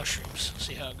these mushrooms,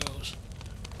 see how it goes.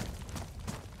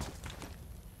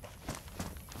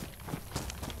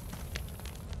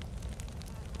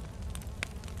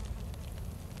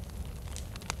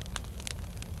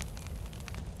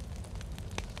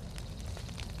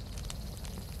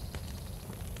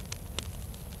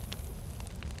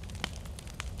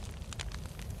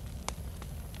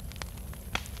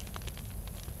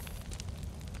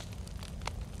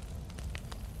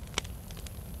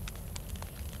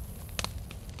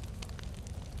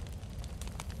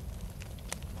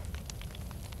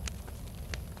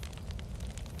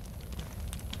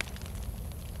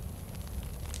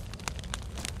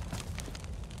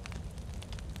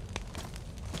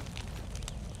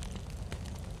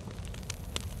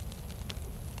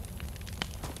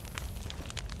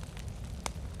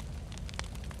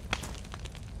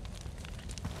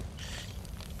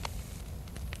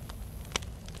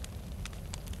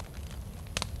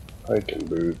 Hiking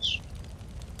boots.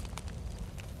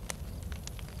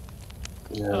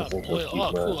 Yeah, I think I'll keep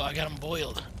Oh, cool, mine. I got them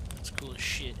boiled. That's cool as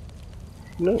shit.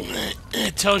 No.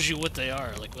 It tells you what they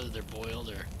are, like whether they're boiled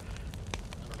or...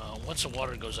 I don't know. Once the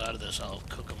water goes out of this, I'll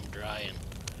cook them dry. And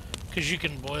because you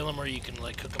can boil them or you can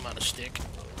like cook them on a stick.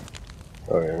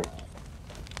 Oh yeah.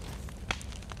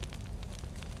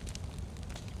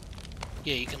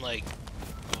 Yeah, you can like...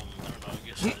 I don't know, I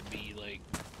guess it'd be like...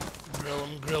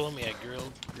 Grill them, yeah,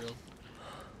 grilled.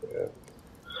 Yeah.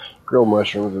 Grilled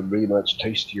mushrooms would be much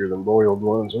tastier than boiled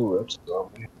ones. Oh, that's a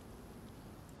zombie.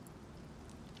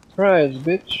 Surprise,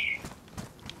 bitch.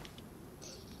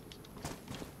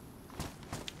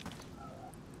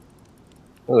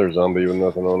 Another zombie with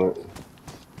nothing on it.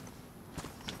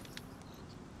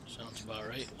 Sounds about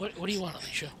right. What do you want,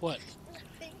 Alicia? What?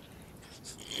 Nothing.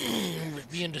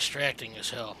 Being distracting as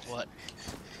hell. What?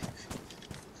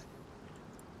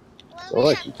 What I are we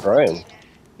like having you for crying. dinner?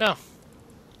 No,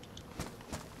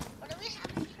 What are we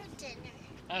having for dinner?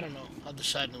 I don't know. I'll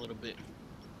decide in a little bit.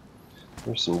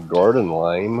 There's some garden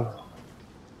lime.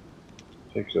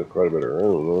 Takes up quite a bit of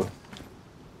room, though.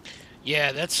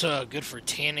 Yeah, that's good for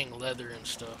tanning leather and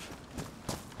stuff.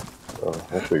 Oh,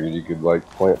 I figured you could like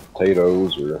plant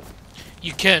potatoes or.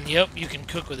 You can, yep. You can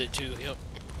cook with it too, yep.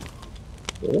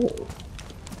 Oh.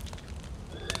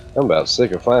 I'm about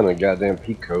sick of finding goddamn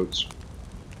peacoats.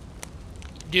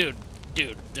 Dude,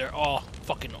 they're all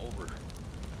fucking over.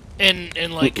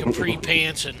 And like capri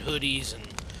pants and hoodies and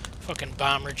fucking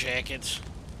bomber jackets.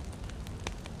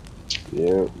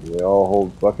 Yeah, they all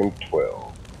hold fucking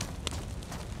 12.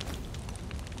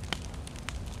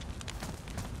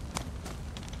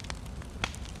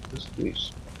 This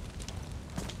piece.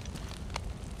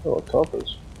 Oh, a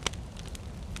compass.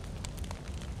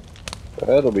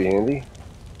 That'll be handy.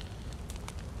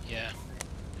 Yeah,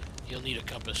 you'll need a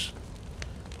compass.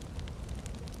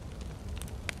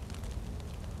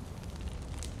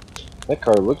 That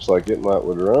car looks like it might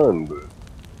would run, but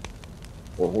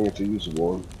I don't think it's a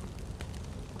usable one.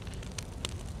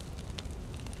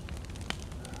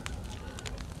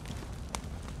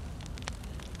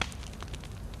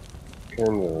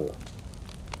 Kind of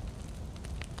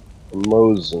a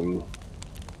Mosin.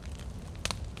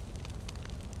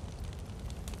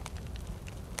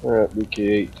 Alright,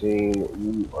 BK-18,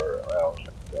 you are out.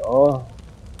 Oh,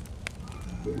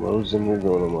 Mosin, you're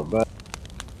going on my back.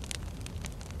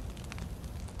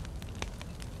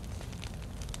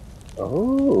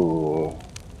 Oh,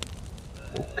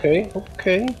 okay. I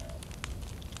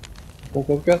think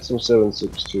I've got some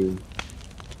 7.62.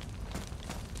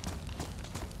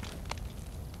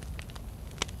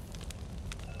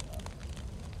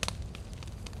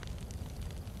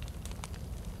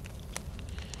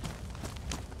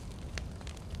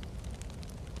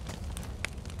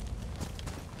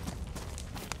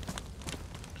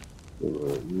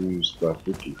 Used by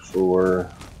 54.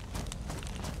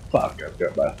 Fuck, I've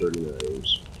got by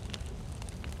 39s.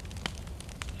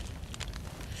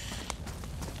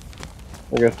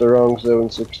 I got the wrong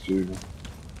 7.62.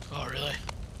 Oh, really?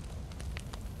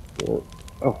 Yeah.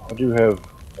 Oh, I do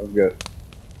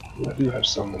have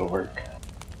some that'll work.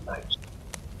 Nice.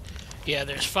 Yeah,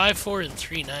 there's 5.4 and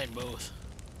 3.9 both.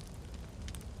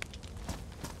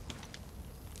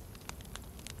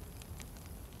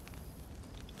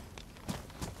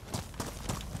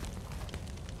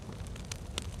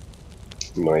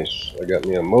 Nice. I got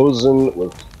me a Mosin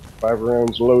with 5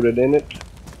 rounds loaded in it.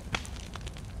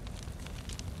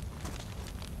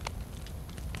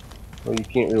 Well, you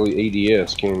can't really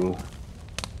ADS, can you?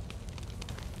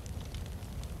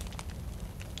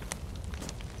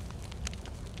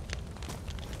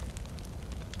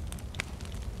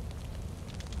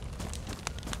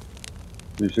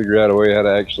 Did you figure out a way how to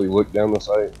actually look down the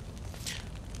sight?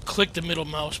 Click the middle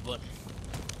mouse button.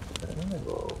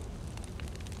 Oh.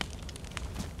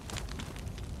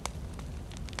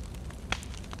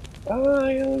 Ah,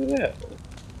 yeah, look at that.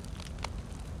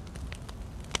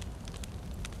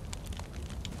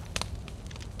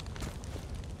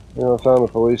 You know, I found a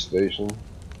police station.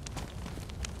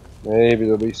 Maybe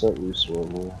there'll be something useful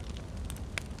in here.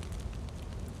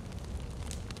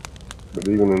 But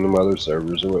even in them other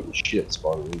servers, there wasn't shit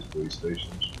spawning these police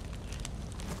stations.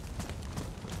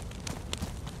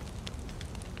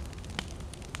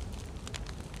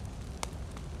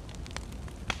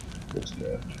 What's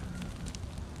that?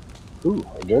 Ooh,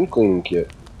 a gun cleaning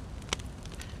kit.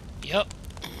 Yep.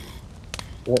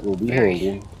 That will be Very,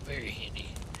 handy. very handy.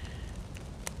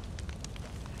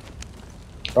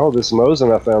 Oh, this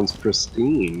Mosin I found's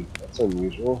pristine. That's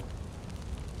unusual.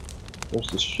 Most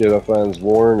of the shit I find's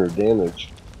worn or damaged.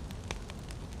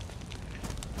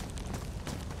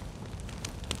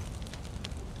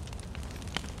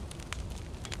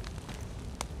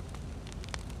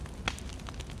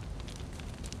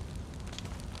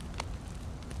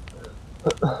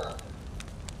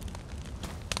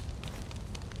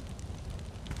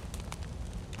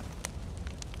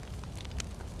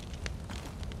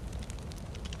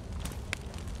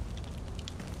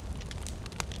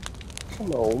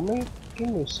 Come on, man. Give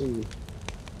me some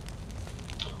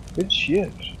good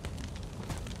shit.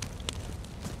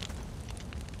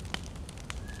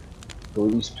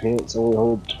 Police pants only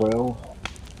hold 12.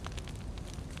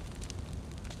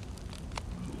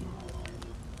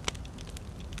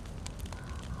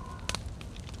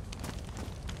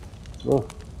 Oh,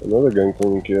 another gun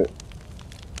cleaning kit.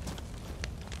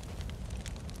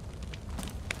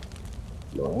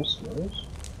 Nice, nice.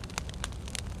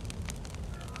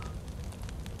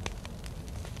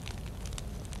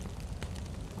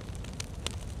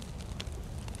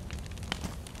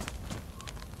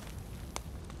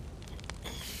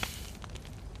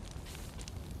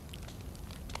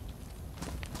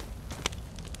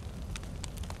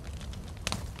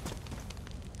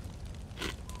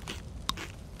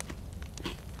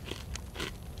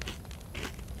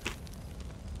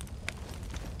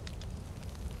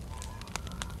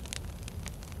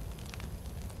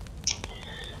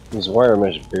 These wire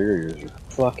mesh barriers are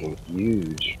fucking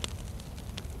huge.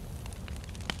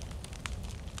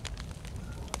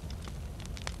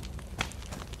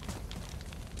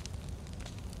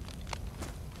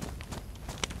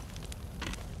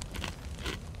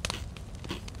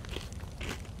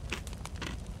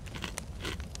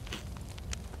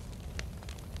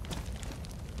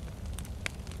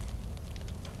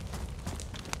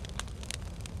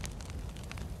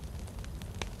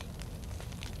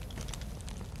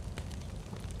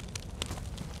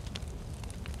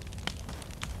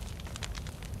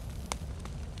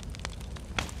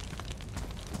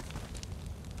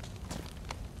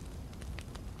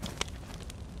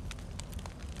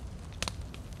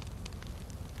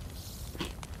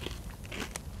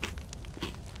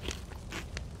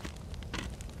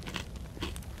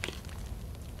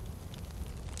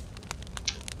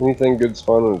 Anything good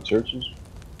spawning in the churches?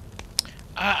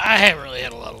 I haven't really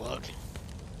had a lot of luck.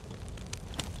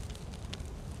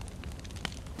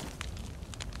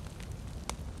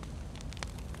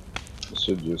 I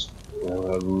should just, you know,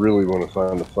 I really want to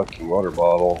find a fucking water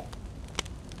bottle.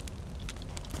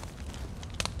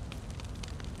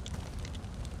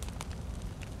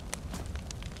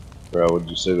 Or I would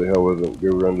just say the hell with it, go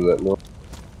run to that north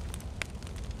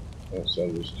outside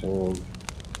of this town.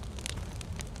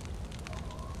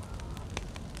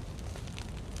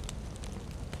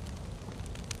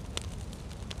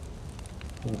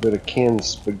 A bit of canned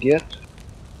spaghetti.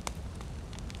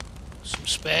 Some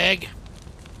spag.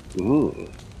 Ooh.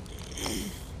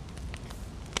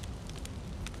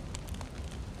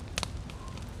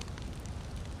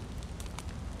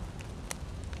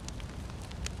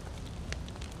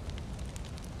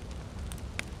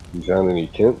 You found any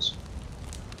tents?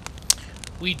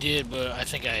 We did, but I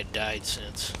think I had died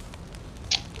since.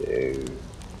 Yeah.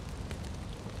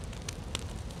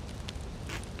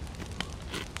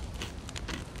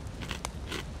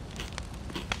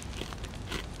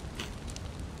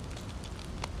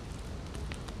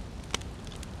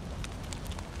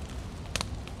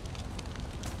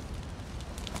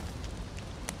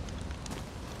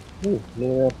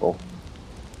 Yeah, apple.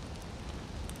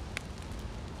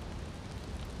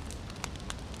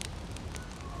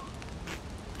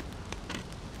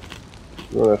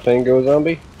 You want a tango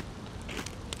zombie?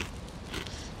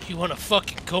 You wanna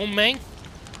fucking go, man?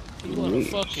 You wanna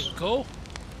Yes. fucking go?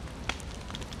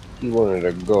 He wanted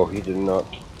to go. He did not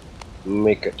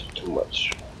make it too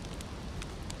much.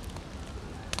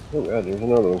 Oh god, there's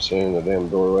another one standing in the damn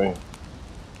doorway.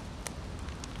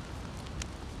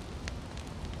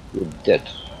 You're dead.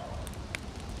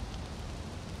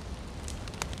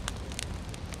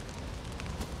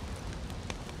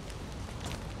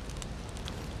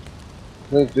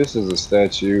 I think this is a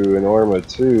statue in Arma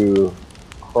 2.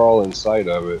 Crawl inside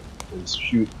of it and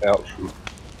shoot out from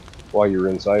while you're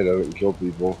inside of it and kill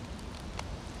people.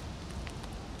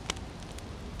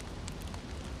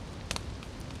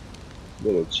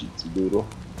 Little cheatsy doodle.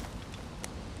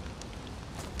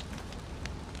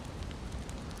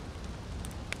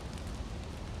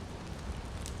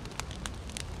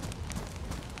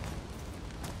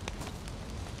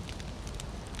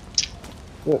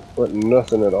 But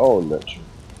nothing at all in that tree.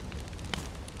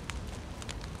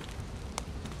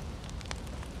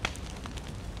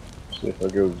 See, if I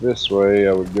go this way,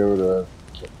 I would go to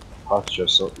Hacha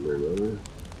something or another.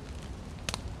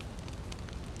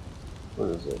 What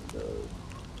is it?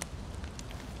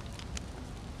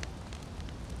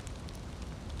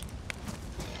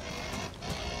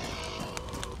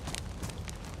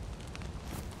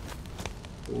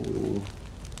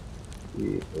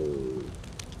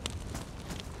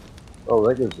 Oh,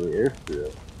 that gives me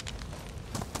airstrip.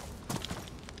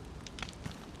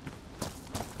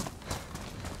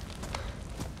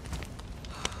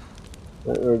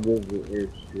 That gives me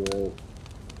airstrip.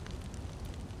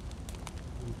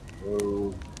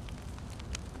 Oh,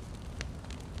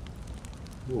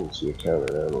 let's see a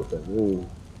counter around what that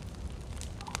means.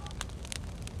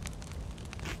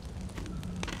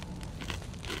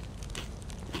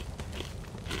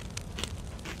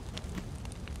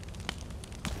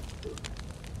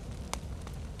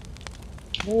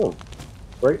 Oh,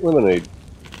 bright lemonade.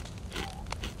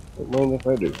 Don't mind if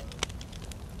I do.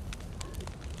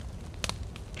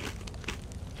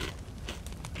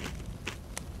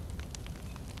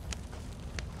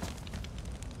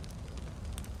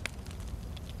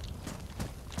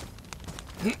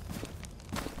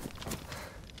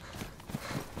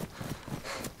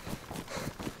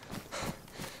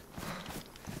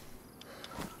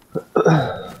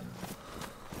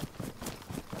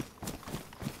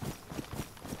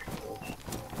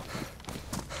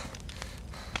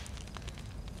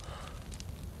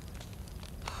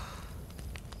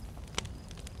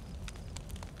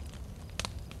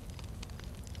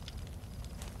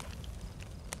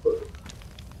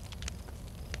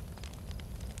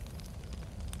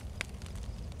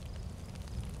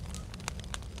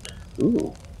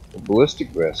 Ooh, a ballistic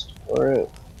vest. Alright.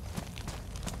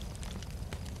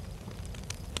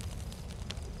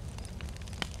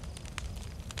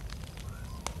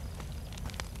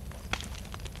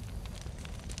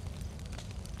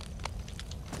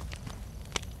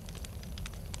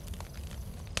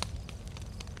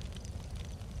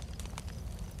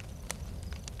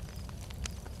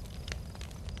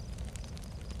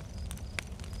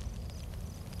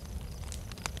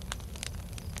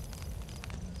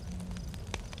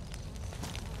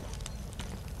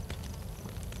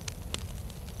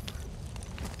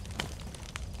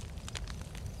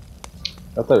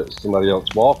 I thought it was somebody else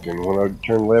walking. When I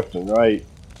turn left and right,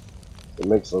 it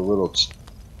makes a little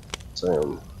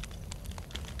sound.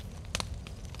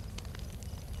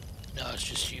 No, it's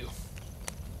just you.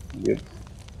 Yep.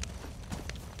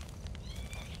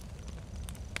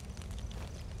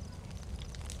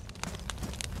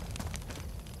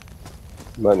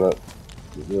 Might not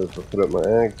be good if I put up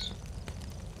my eggs.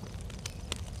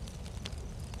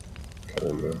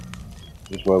 Kind of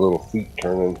just my little feet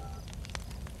turning.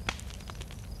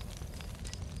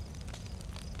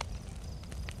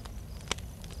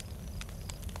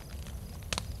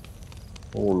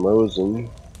 Or mosing.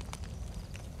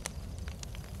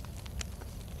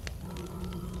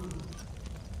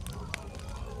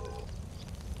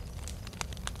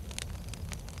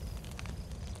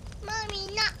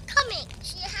 Mommy, not coming.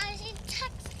 She hasn't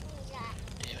texted me yet.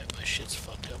 Damn it, my shit's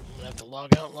fucked up. I'm gonna have to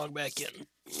log out and log back in.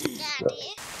 Daddy.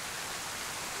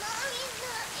 Mommy's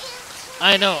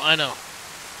not answering. I know.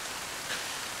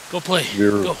 Go play.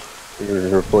 Go. Have you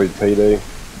ever played Payday?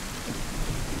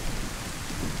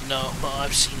 No, well,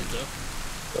 I've seen it though.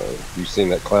 You seen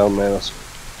that clown mask?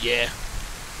 Yeah.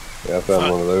 Yeah, I found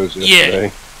Fuck. one of those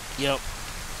yesterday. Yep.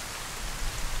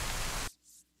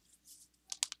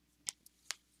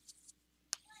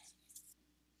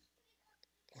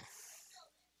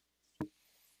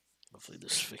 Hopefully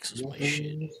this fixes my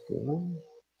shit.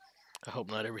 I hope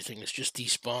not everything is just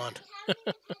despawned.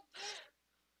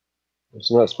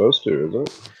 It's not supposed to, is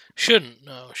it? Shouldn't.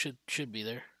 No, should be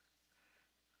there.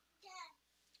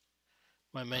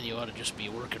 My menu ought to just be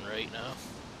working right now.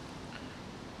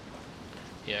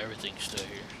 Yeah, everything's still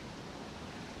here.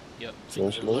 Yep,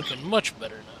 things are looking much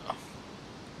better now.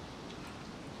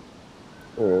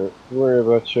 Alright, where have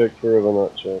I checked, where have I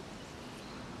not checked?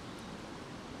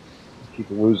 I keep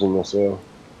losing myself.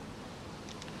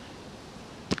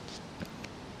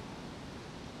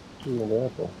 An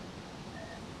apple.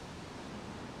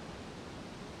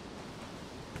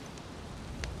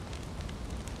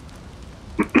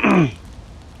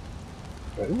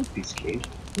 I would be scared.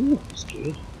 I would be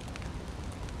scared.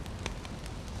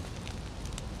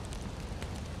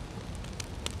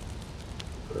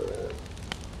 Alright.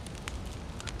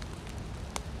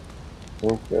 I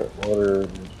think that water is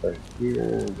right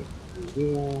here. There it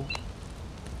is.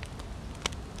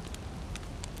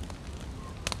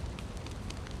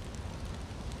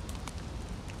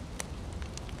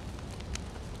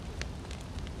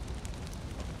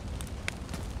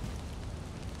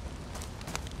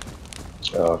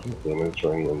 Oh, damn it, it's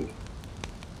raining.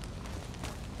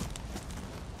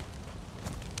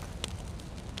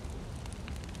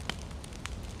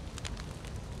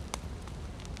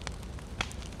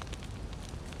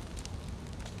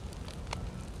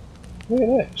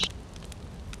 Yes.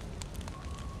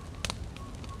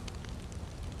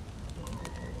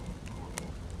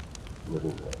 Look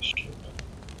at that shit.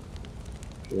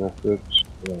 Can I put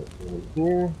that in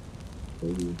here?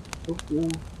 Maybe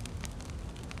open.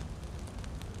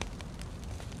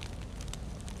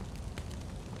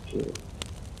 Okay.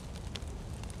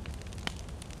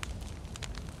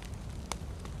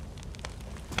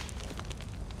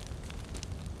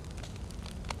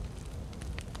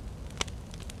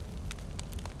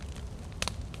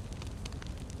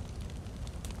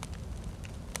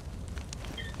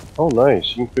 Oh,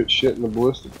 nice. You can put shit in the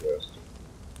ballistic vest.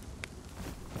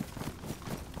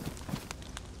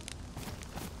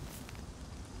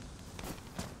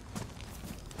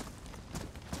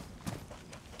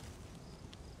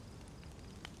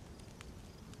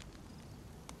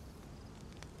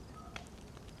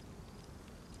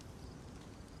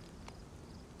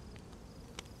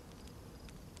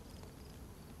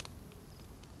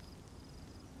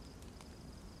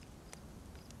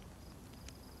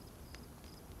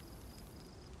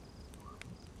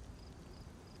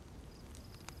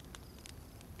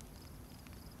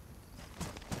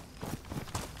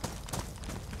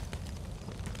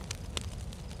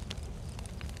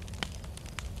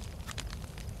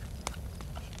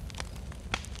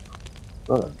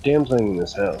 Not a damn thing in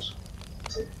this house.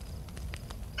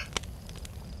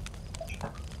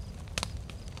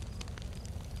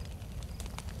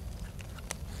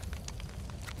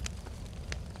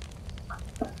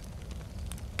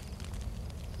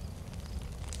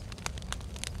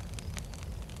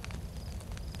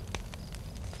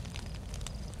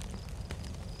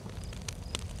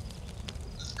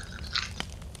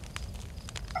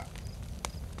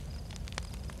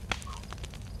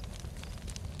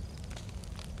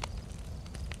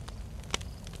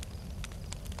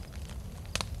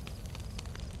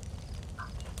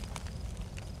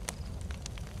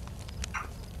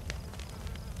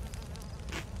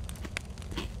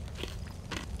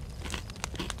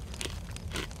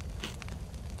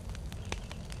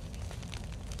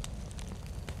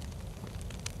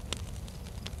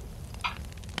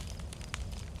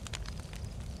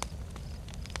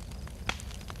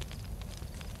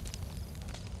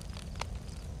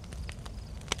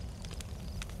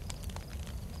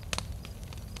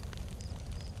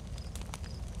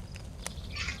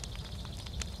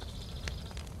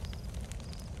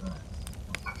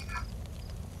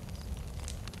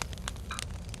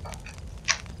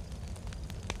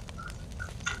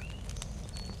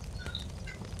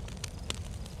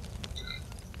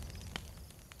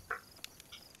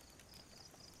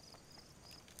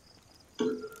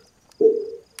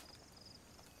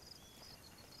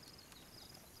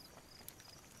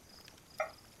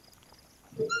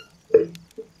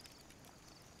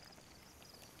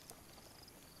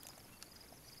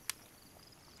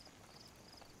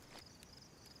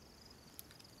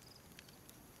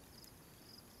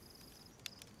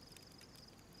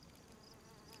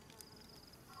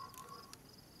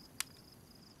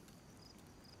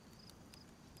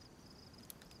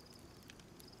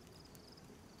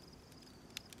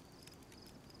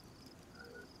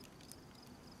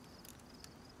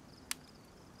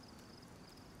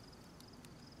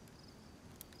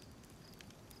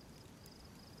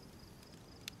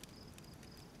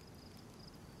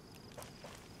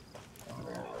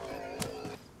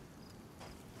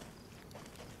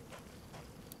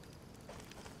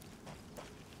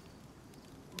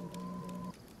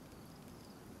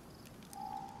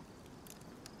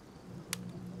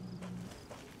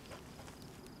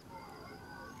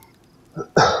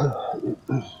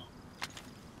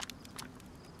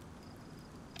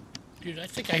 Dude, I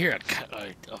think I hear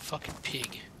a fucking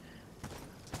pig.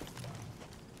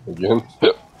 Again?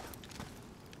 I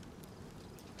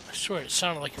swear it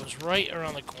sounded like it was right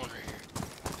around the corner here.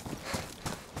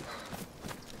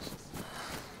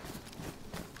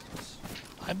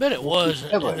 I bet it was,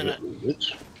 and then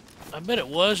I bet it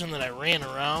was, and then I ran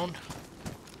around,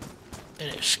 and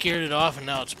it scared it off, and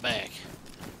now it's back.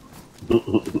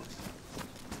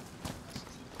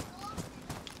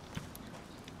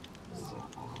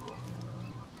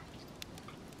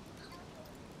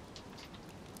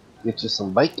 Get you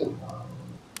some bacon.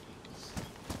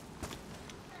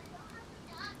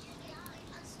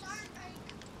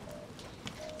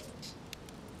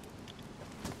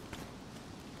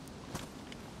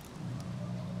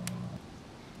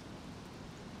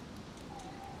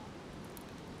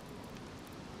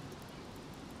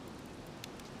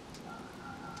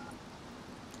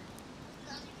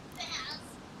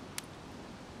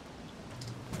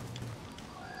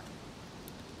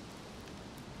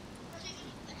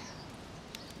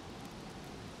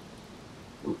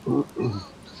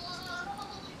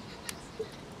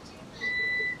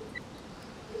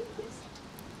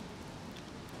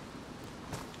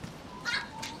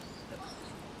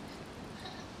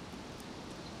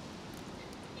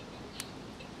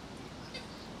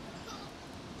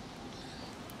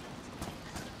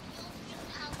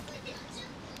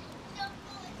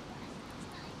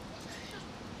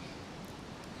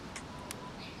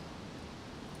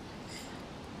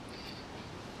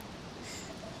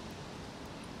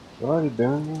 Already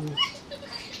done.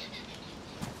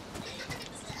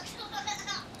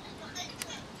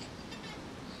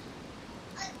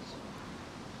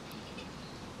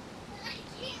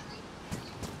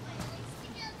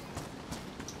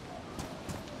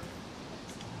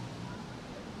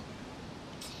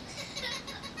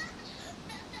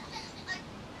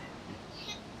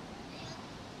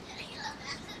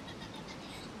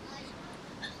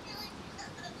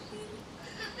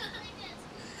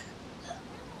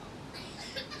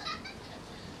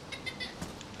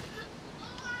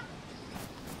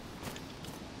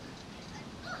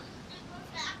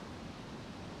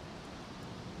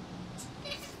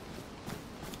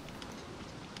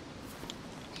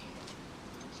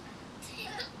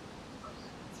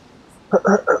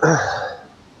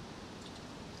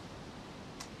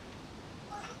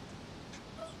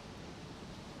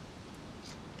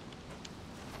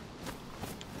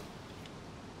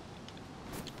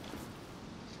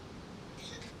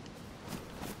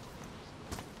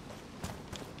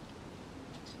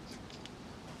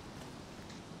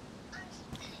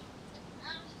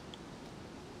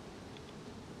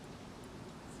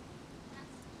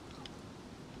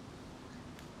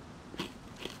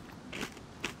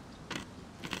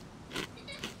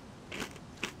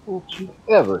 Don't you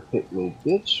ever hit me,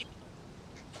 bitch.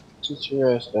 Sit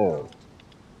your ass down.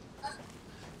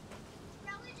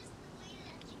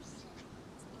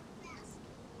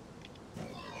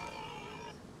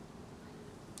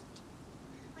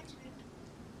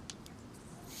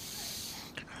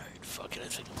 Alright, fuck it, I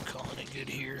think I'm calling it good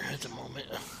here at the moment.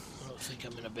 I don't think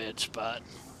I'm in a bad spot.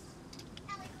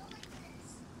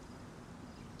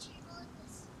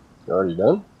 You already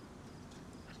done?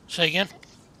 Say again?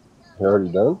 You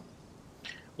already done?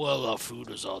 Well, food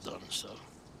was all done, so.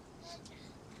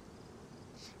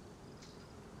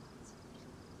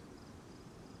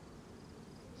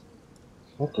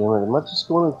 God damn it, am I just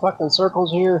going in fucking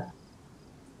circles here?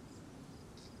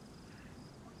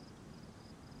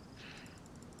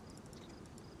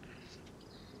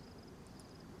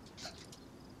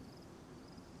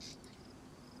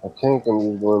 I think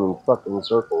I'm just going in fucking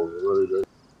circles. What is it?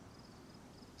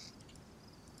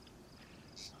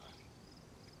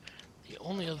 The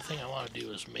only other thing I want to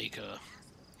do is make a...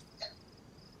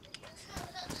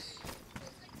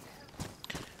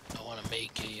 I want to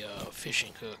make a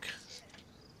fishing hook.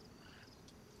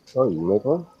 Oh, you make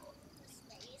one?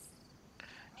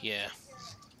 Yeah.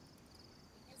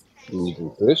 And you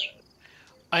can fish?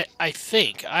 I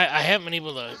think. I haven't been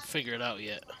able to figure it out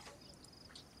yet.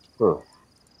 Huh.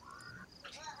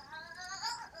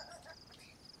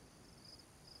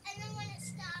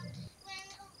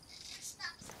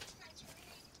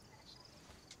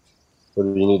 What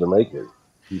do you need to make it?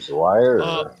 Piece of wire?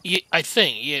 Or? Yeah, I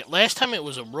think. Yeah, last time it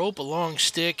was a rope, a long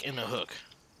stick, and a hook.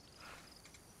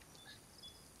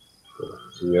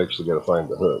 So you actually got to find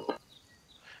the hook.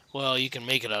 Well, you can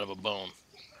make it out of a bone.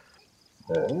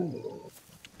 Oh.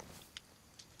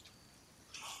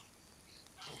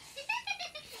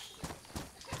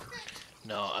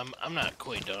 No, I'm not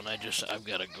quite done. I've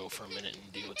got to go for a minute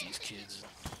and deal with these kids.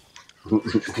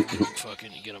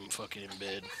 Get them fucking in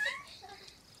bed.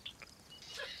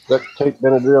 Duct tape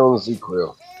Benadryl and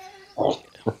Z-Quil.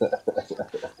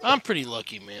 I'm pretty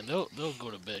lucky, man. They'll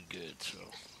go to bed good, so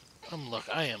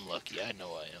I am lucky. I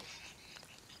know I am.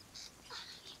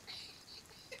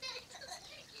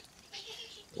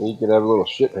 You could have little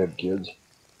shithead kids,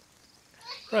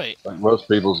 Right, like most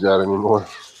people's got anymore.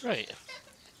 right.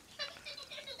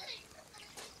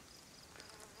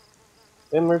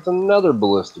 And there's another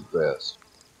ballistic vest.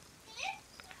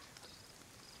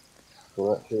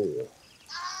 Will not kill you.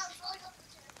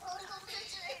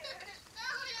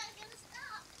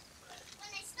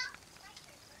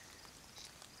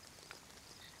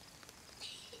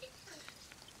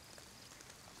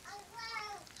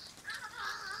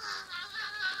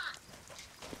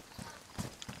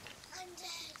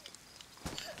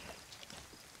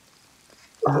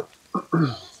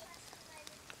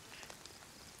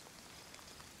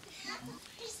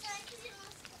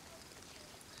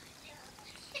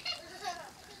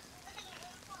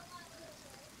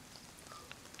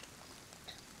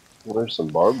 Well, there's some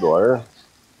barbed wire.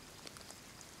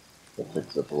 That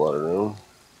takes up a lot of room.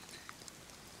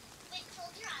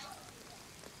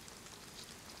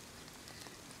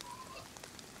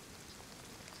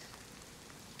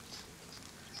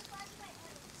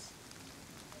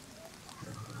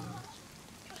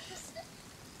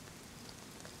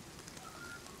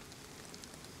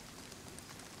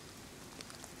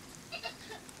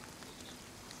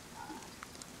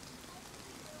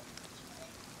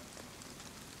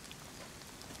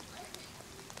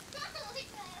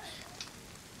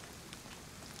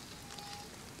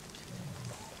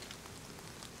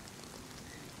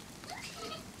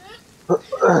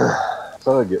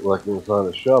 Thought I'd get lucky and find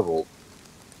a shovel.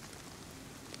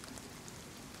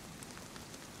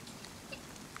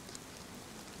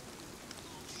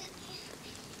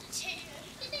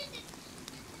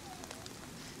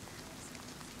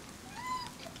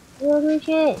 What is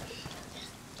it?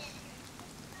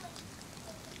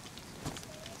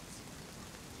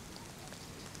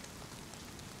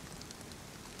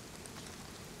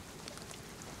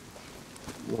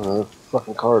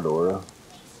 Fucking car door.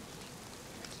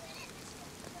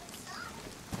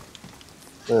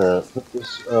 Alright, put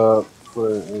this up.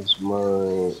 Where is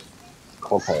my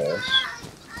compass?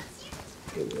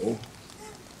 Okay.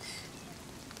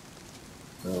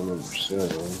 Number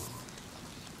 7.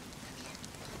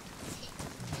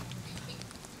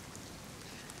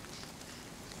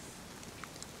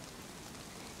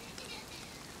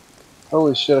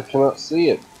 Holy shit, I cannot see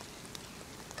it.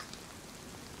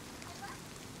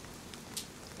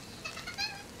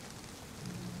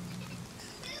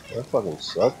 That fucking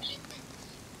sucks.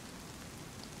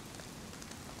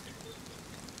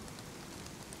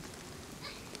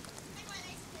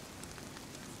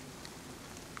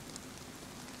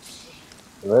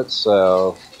 That's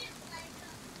south.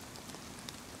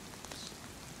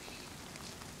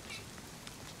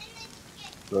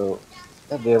 So,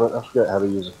 god damn it, I forgot how to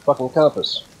use a fucking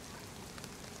compass.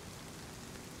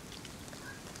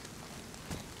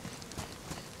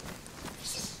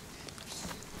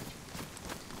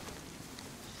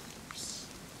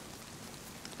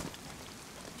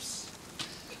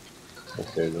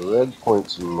 Okay, the red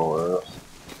points north.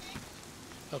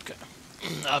 Okay,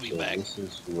 I'll be So back. this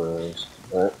is west.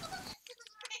 Alright.